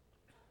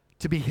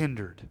to be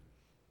hindered.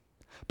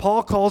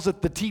 Paul calls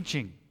it the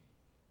teaching.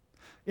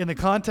 In the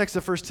context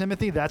of 1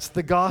 Timothy, that's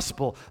the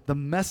gospel, the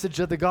message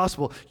of the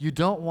gospel. You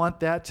don't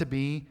want that to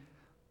be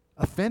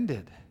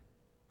offended.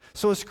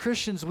 So as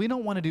Christians, we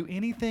don't want to do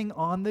anything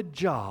on the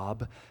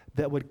job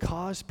that would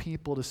cause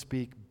people to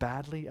speak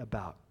badly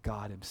about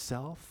God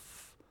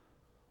himself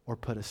or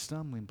put a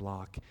stumbling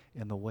block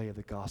in the way of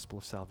the gospel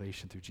of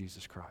salvation through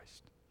Jesus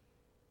Christ.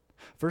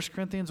 1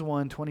 Corinthians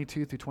 1,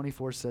 22 through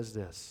 24 says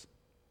this: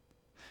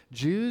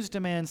 Jews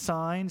demand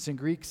signs and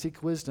Greeks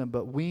seek wisdom,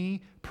 but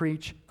we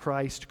preach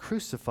Christ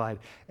crucified,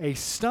 a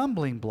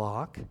stumbling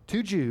block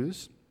to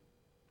Jews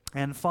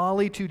and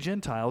folly to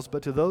Gentiles,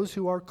 but to those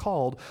who are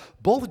called,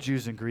 both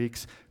Jews and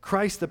Greeks,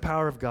 Christ the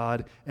power of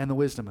God and the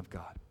wisdom of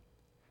God.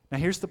 Now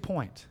here's the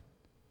point.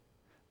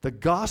 The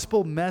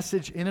gospel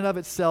message in and of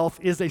itself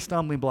is a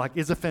stumbling block,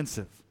 is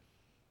offensive.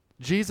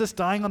 Jesus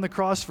dying on the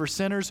cross for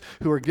sinners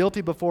who are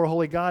guilty before a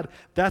holy God,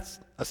 that's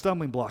a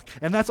stumbling block.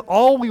 And that's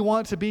all we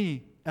want to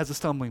be as a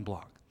stumbling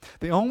block.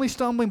 The only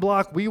stumbling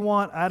block we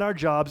want at our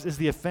jobs is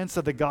the offense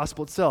of the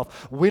gospel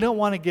itself. We don't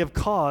want to give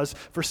cause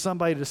for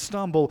somebody to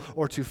stumble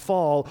or to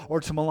fall or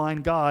to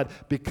malign God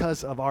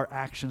because of our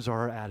actions or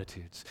our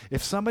attitudes.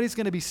 If somebody's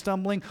going to be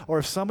stumbling or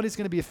if somebody's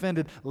going to be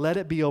offended, let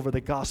it be over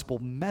the gospel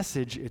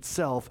message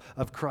itself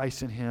of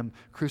Christ and him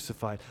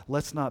crucified.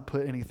 Let's not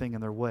put anything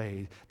in their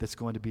way that's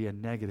going to be a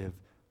negative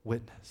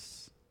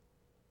witness.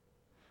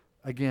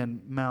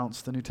 Again,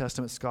 Mounce, the New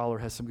Testament scholar,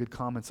 has some good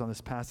comments on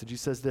this passage. He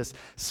says this: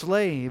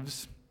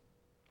 slaves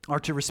are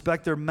to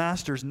respect their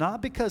masters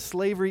not because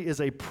slavery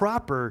is a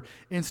proper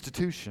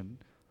institution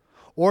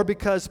or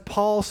because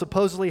Paul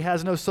supposedly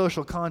has no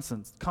social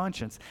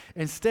conscience.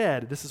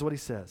 Instead, this is what he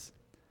says: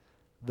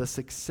 the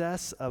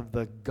success of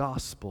the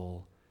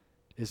gospel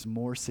is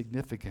more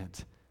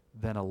significant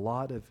than a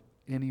lot of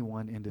any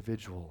one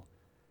individual,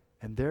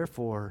 and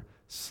therefore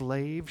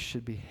slaves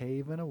should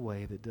behave in a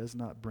way that does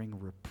not bring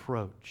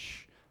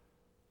reproach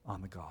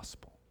on the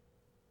gospel.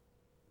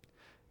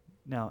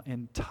 Now,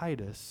 in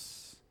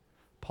Titus,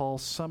 Paul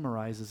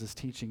summarizes his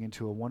teaching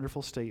into a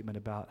wonderful statement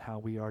about how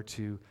we are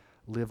to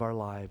live our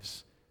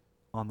lives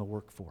on the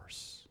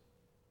workforce.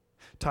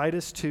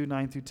 Titus 2,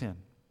 9 through 10.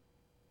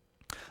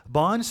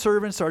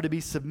 Bondservants are to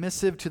be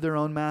submissive to their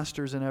own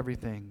masters in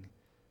everything.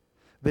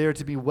 They are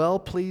to be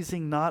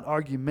well-pleasing, not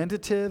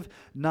argumentative,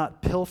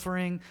 not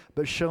pilfering,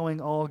 but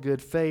showing all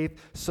good faith,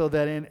 so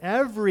that in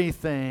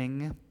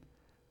everything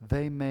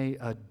they may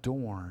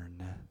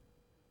adorn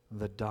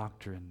the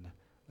doctrine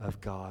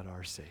of God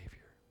our Savior.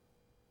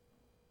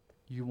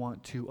 You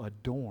want to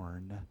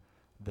adorn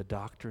the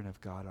doctrine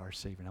of God our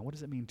Savior. Now, what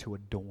does it mean to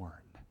adorn?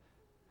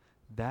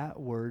 That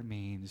word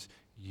means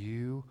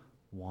you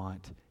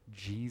want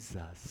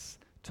Jesus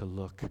to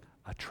look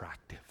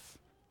attractive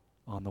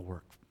on the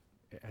work,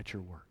 at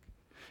your work.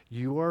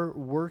 You are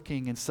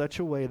working in such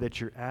a way that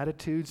your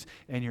attitudes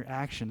and your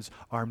actions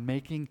are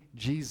making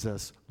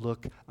Jesus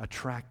look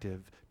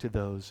attractive to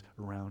those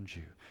around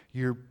you.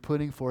 You're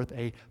putting forth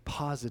a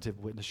positive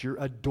witness. You're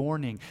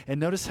adorning. And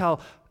notice how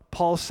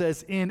Paul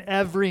says, in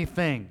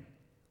everything.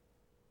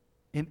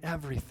 In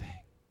everything.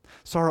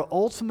 So our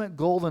ultimate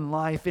goal in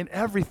life, in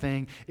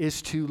everything,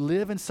 is to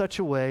live in such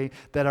a way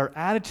that our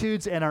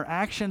attitudes and our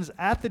actions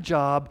at the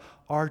job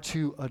are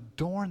to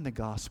adorn the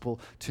gospel,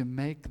 to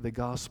make the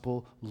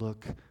gospel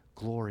look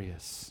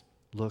glorious,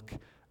 look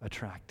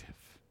attractive.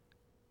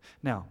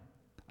 Now,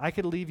 I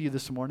could leave you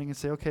this morning and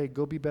say, okay,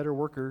 go be better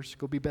workers,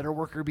 go be better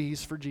worker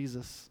bees for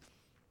Jesus.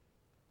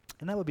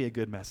 And that would be a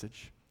good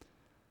message.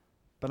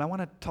 But I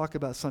want to talk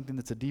about something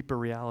that's a deeper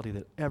reality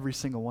that every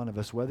single one of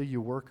us, whether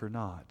you work or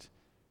not,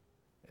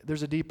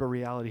 there's a deeper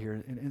reality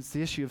here, and it's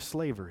the issue of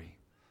slavery.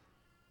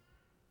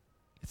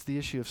 It's the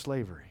issue of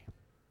slavery.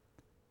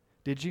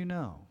 Did you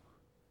know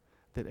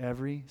that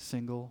every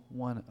single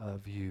one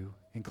of you,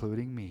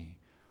 including me,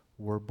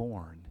 were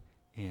born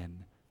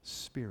in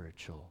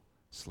spiritual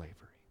slavery?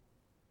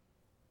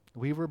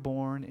 We were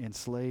born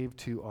enslaved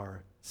to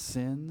our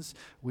sins.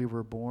 We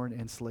were born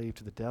enslaved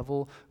to the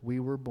devil.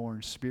 We were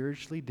born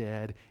spiritually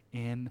dead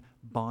in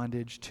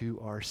bondage to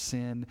our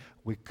sin.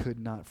 We could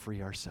not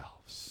free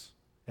ourselves.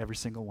 Every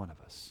single one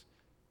of us.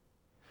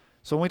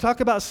 So when we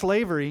talk about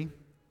slavery,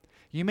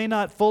 you may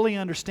not fully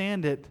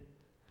understand it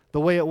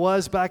the way it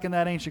was back in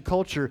that ancient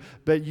culture,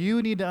 but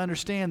you need to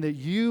understand that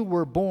you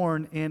were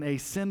born in a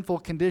sinful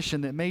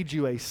condition that made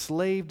you a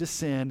slave to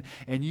sin,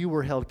 and you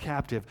were held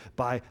captive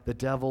by the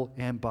devil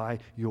and by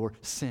your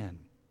sin.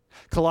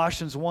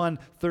 Colossians 1,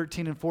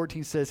 13 and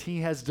 14 says,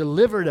 He has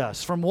delivered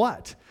us from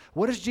what?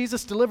 What has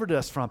Jesus delivered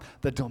us from?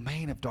 The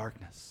domain of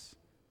darkness,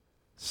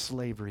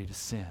 slavery to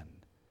sin.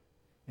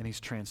 And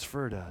He's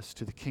transferred us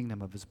to the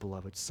kingdom of His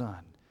beloved Son,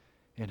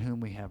 in whom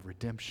we have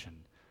redemption,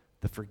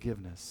 the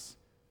forgiveness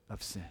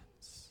of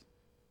sins.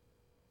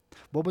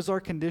 What was our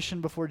condition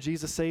before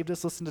Jesus saved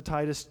us? Listen to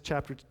Titus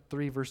chapter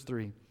 3, verse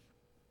 3.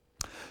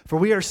 For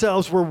we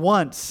ourselves were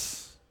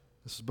once,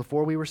 this is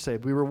before we were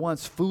saved, we were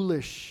once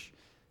foolish,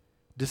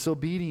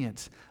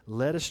 disobedient,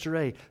 led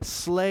astray,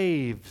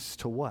 slaves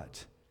to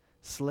what?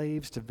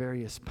 Slaves to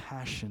various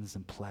passions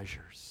and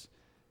pleasures,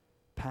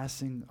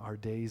 passing our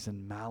days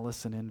in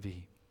malice and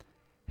envy,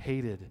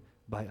 hated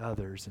by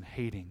others and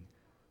hating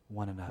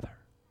one another.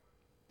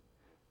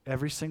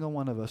 Every single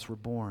one of us were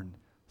born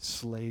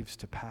slaves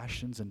to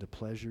passions and to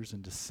pleasures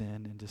and to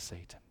sin and to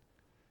Satan.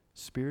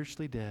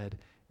 Spiritually dead,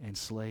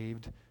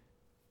 enslaved,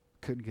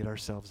 couldn't get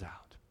ourselves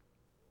out.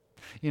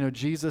 You know,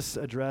 Jesus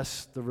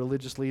addressed the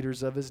religious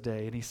leaders of his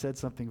day, and he said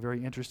something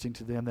very interesting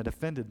to them that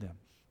offended them.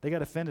 They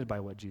got offended by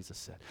what Jesus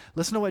said.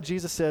 Listen to what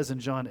Jesus says in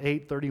John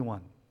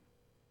 8:31.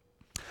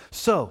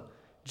 So,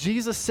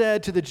 Jesus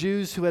said to the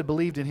Jews who had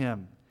believed in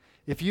him,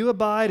 "If you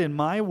abide in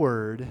my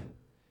word,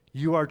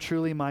 you are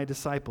truly my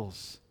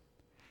disciples.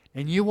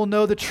 And you will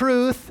know the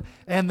truth,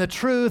 and the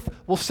truth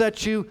will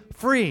set you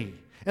free."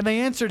 And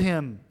they answered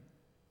him,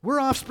 "We're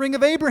offspring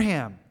of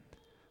Abraham.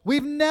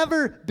 We've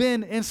never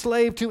been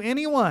enslaved to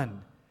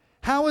anyone.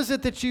 How is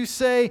it that you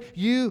say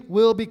you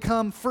will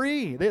become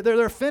free?"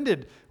 They're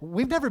offended.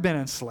 We've never been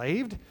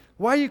enslaved.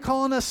 Why are you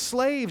calling us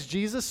slaves,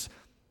 Jesus?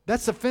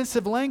 That's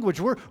offensive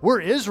language.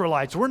 We're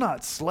Israelites. We're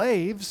not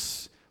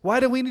slaves. Why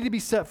do we need to be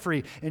set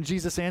free? And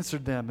Jesus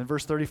answered them in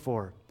verse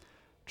 34.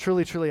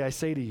 "Truly, truly, I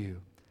say to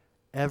you,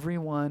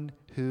 everyone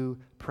who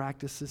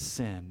practices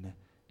sin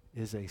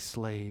is a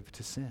slave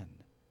to sin.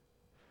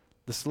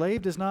 The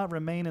slave does not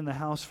remain in the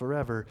house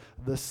forever.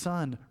 The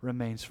Son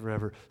remains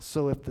forever.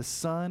 So if the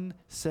Son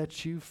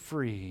sets you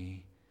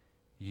free,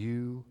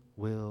 you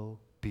will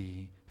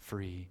be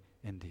free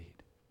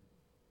indeed."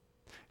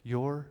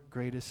 Your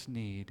greatest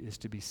need is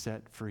to be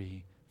set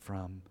free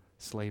from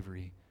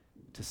slavery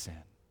to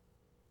sin.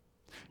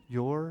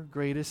 Your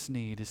greatest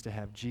need is to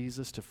have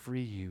Jesus to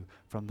free you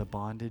from the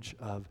bondage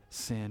of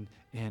sin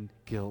and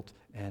guilt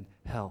and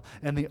hell.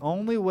 And the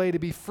only way to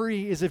be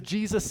free is if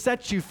Jesus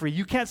sets you free.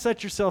 You can't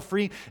set yourself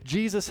free.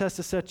 Jesus has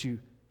to set you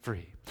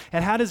free.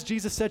 And how does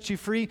Jesus set you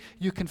free?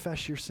 You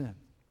confess your sin.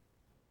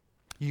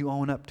 You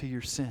own up to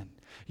your sin.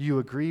 You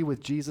agree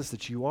with Jesus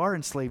that you are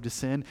enslaved to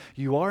sin,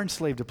 you are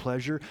enslaved to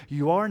pleasure,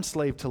 you are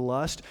enslaved to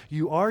lust,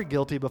 you are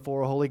guilty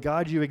before a holy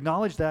God. You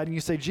acknowledge that and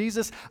you say,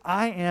 "Jesus,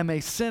 I am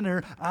a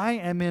sinner. I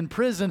am in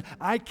prison.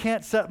 I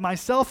can't set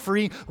myself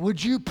free.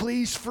 Would you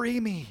please free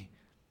me?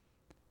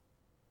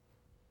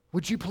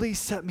 Would you please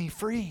set me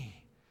free?"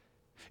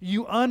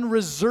 You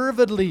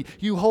unreservedly,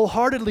 you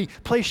wholeheartedly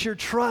place your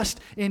trust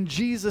in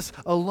Jesus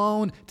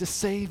alone to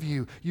save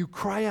you. You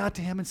cry out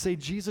to him and say,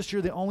 "Jesus,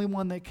 you're the only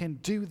one that can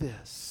do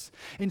this."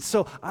 And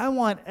so I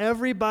want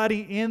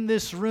everybody in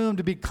this room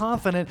to be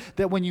confident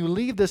that when you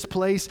leave this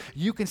place,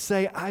 you can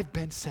say, "I've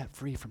been set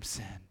free from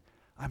sin.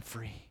 I'm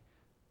free.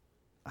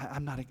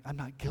 I'm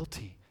not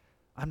guilty.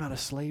 I'm not a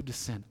slave to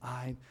sin.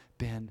 I've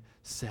been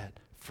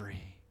set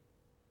free."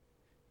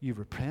 You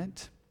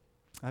repent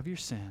of your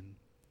sin.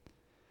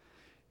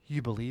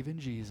 You believe in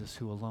Jesus,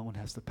 who alone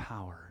has the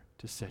power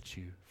to set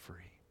you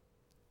free.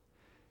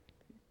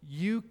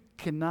 You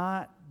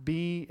cannot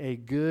be a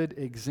good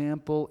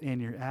example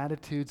in your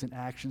attitudes and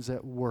actions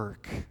at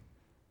work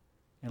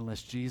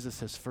unless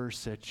Jesus has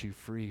first set you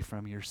free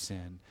from your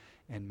sin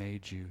and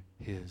made you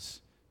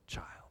his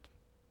child.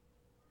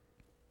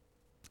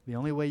 The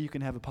only way you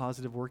can have a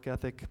positive work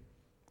ethic,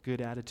 good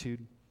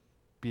attitude,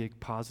 be a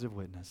positive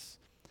witness,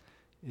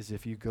 is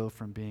if you go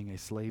from being a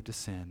slave to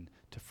sin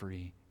to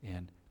free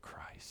in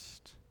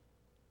Christ.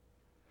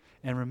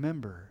 And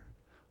remember,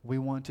 we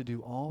want to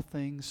do all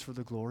things for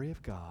the glory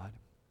of God,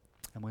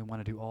 and we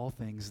want to do all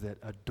things that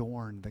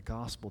adorn the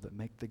gospel, that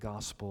make the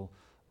gospel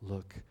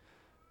look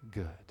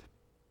good.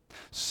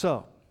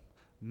 So,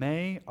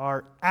 may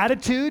our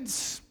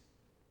attitudes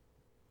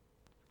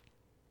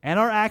and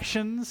our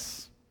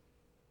actions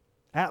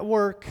at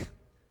work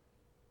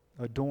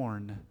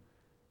adorn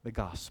the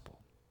gospel.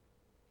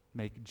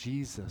 Make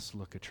Jesus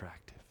look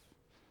attractive.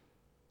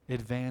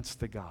 Advance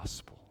the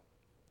gospel.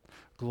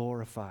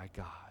 Glorify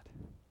God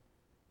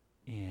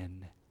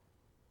in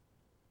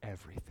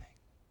everything.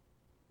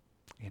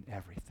 In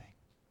everything.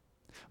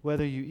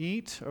 Whether you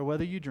eat or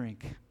whether you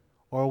drink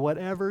or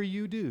whatever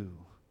you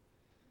do,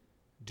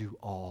 do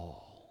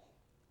all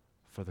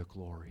for the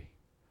glory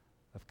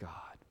of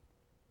God,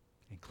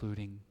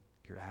 including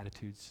your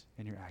attitudes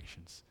and your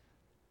actions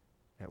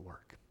at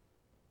work.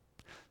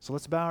 So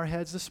let's bow our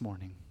heads this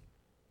morning.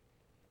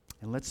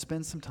 And let's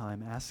spend some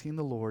time asking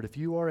the Lord, if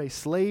you are a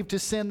slave to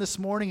sin this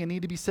morning and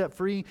need to be set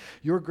free,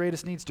 your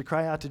greatest need is to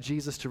cry out to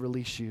Jesus to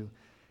release you.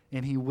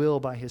 And he will,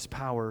 by his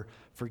power,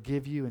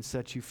 forgive you and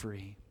set you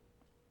free.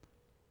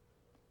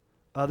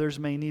 Others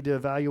may need to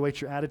evaluate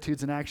your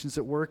attitudes and actions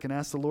at work and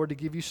ask the Lord to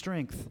give you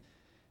strength.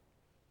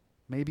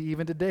 Maybe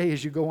even today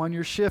as you go on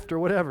your shift or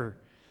whatever.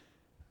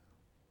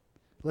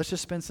 Let's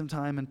just spend some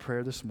time in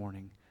prayer this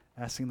morning,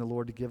 asking the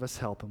Lord to give us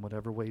help in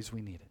whatever ways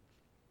we need it,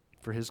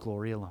 for his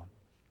glory alone.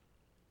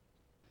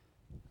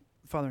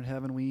 Father in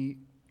heaven, we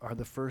are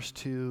the first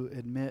to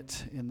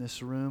admit in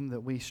this room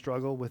that we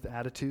struggle with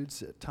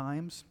attitudes at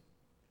times.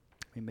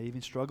 We may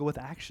even struggle with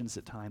actions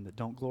at times that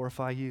don't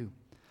glorify you.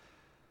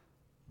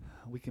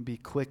 We can be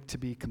quick to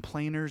be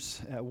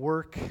complainers at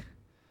work.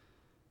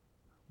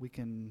 We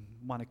can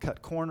want to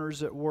cut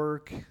corners at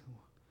work.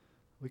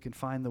 We can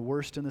find the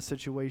worst in the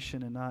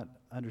situation and not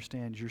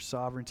understand your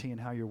sovereignty and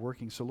how you're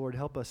working. So Lord,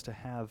 help us to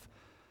have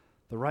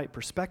the right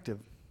perspective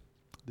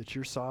that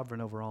you're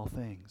sovereign over all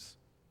things.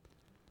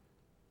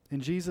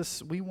 And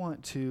Jesus, we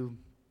want to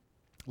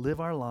live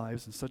our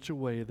lives in such a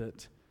way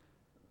that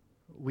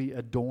we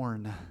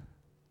adorn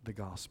the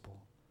gospel.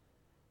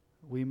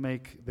 We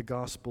make the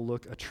gospel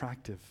look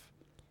attractive.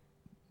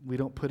 We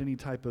don't put any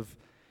type of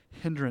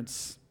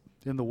hindrance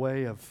in the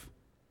way of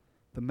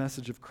the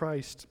message of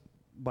Christ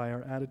by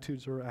our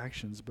attitudes or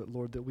actions, but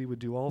Lord, that we would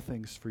do all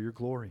things for your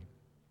glory,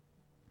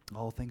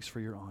 all things for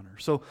your honor.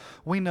 So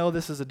we know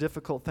this is a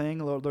difficult thing.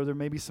 Lord, there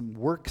may be some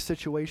work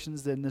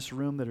situations in this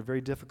room that are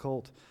very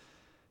difficult.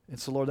 And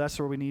so, Lord, that's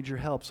where we need your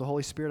help. So,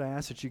 Holy Spirit, I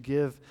ask that you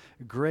give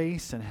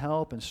grace and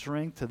help and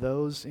strength to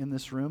those in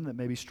this room that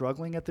may be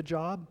struggling at the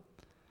job.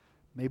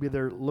 Maybe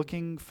they're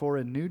looking for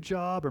a new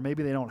job, or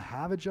maybe they don't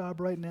have a job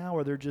right now,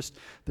 or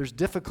there's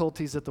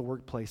difficulties at the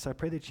workplace. I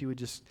pray that you would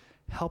just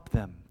help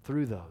them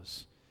through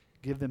those.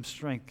 Give them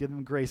strength, give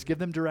them grace, give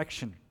them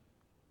direction,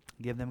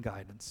 give them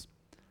guidance.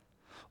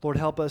 Lord,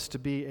 help us to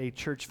be a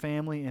church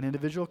family and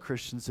individual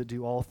Christians that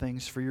do all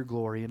things for your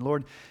glory. And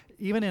Lord,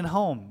 even in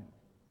home,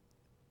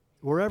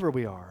 wherever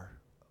we are,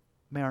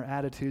 may our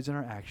attitudes and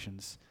our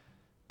actions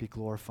be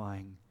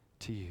glorifying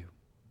to you.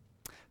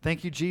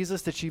 Thank you,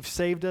 Jesus, that you've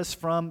saved us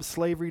from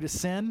slavery to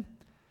sin.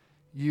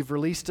 You've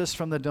released us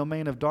from the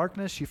domain of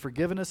darkness. You've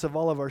forgiven us of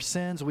all of our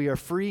sins. We are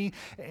free,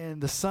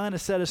 and the Son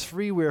has set us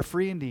free. We are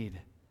free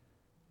indeed.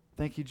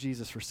 Thank you,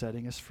 Jesus, for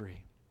setting us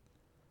free.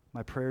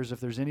 My prayer is if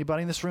there's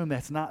anybody in this room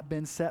that's not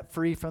been set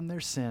free from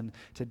their sin,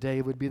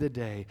 today would be the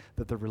day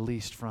that they're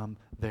released from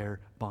their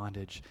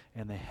bondage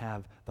and they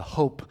have the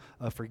hope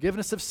of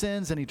forgiveness of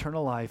sins and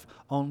eternal life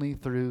only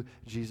through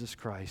Jesus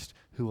Christ,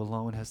 who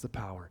alone has the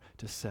power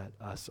to set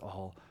us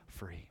all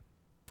free.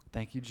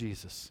 Thank you,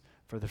 Jesus,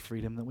 for the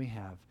freedom that we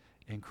have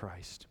in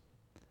Christ.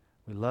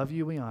 We love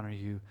you. We honor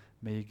you.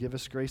 May you give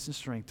us grace and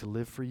strength to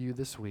live for you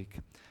this week.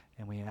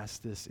 And we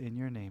ask this in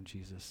your name,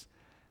 Jesus.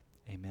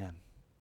 Amen.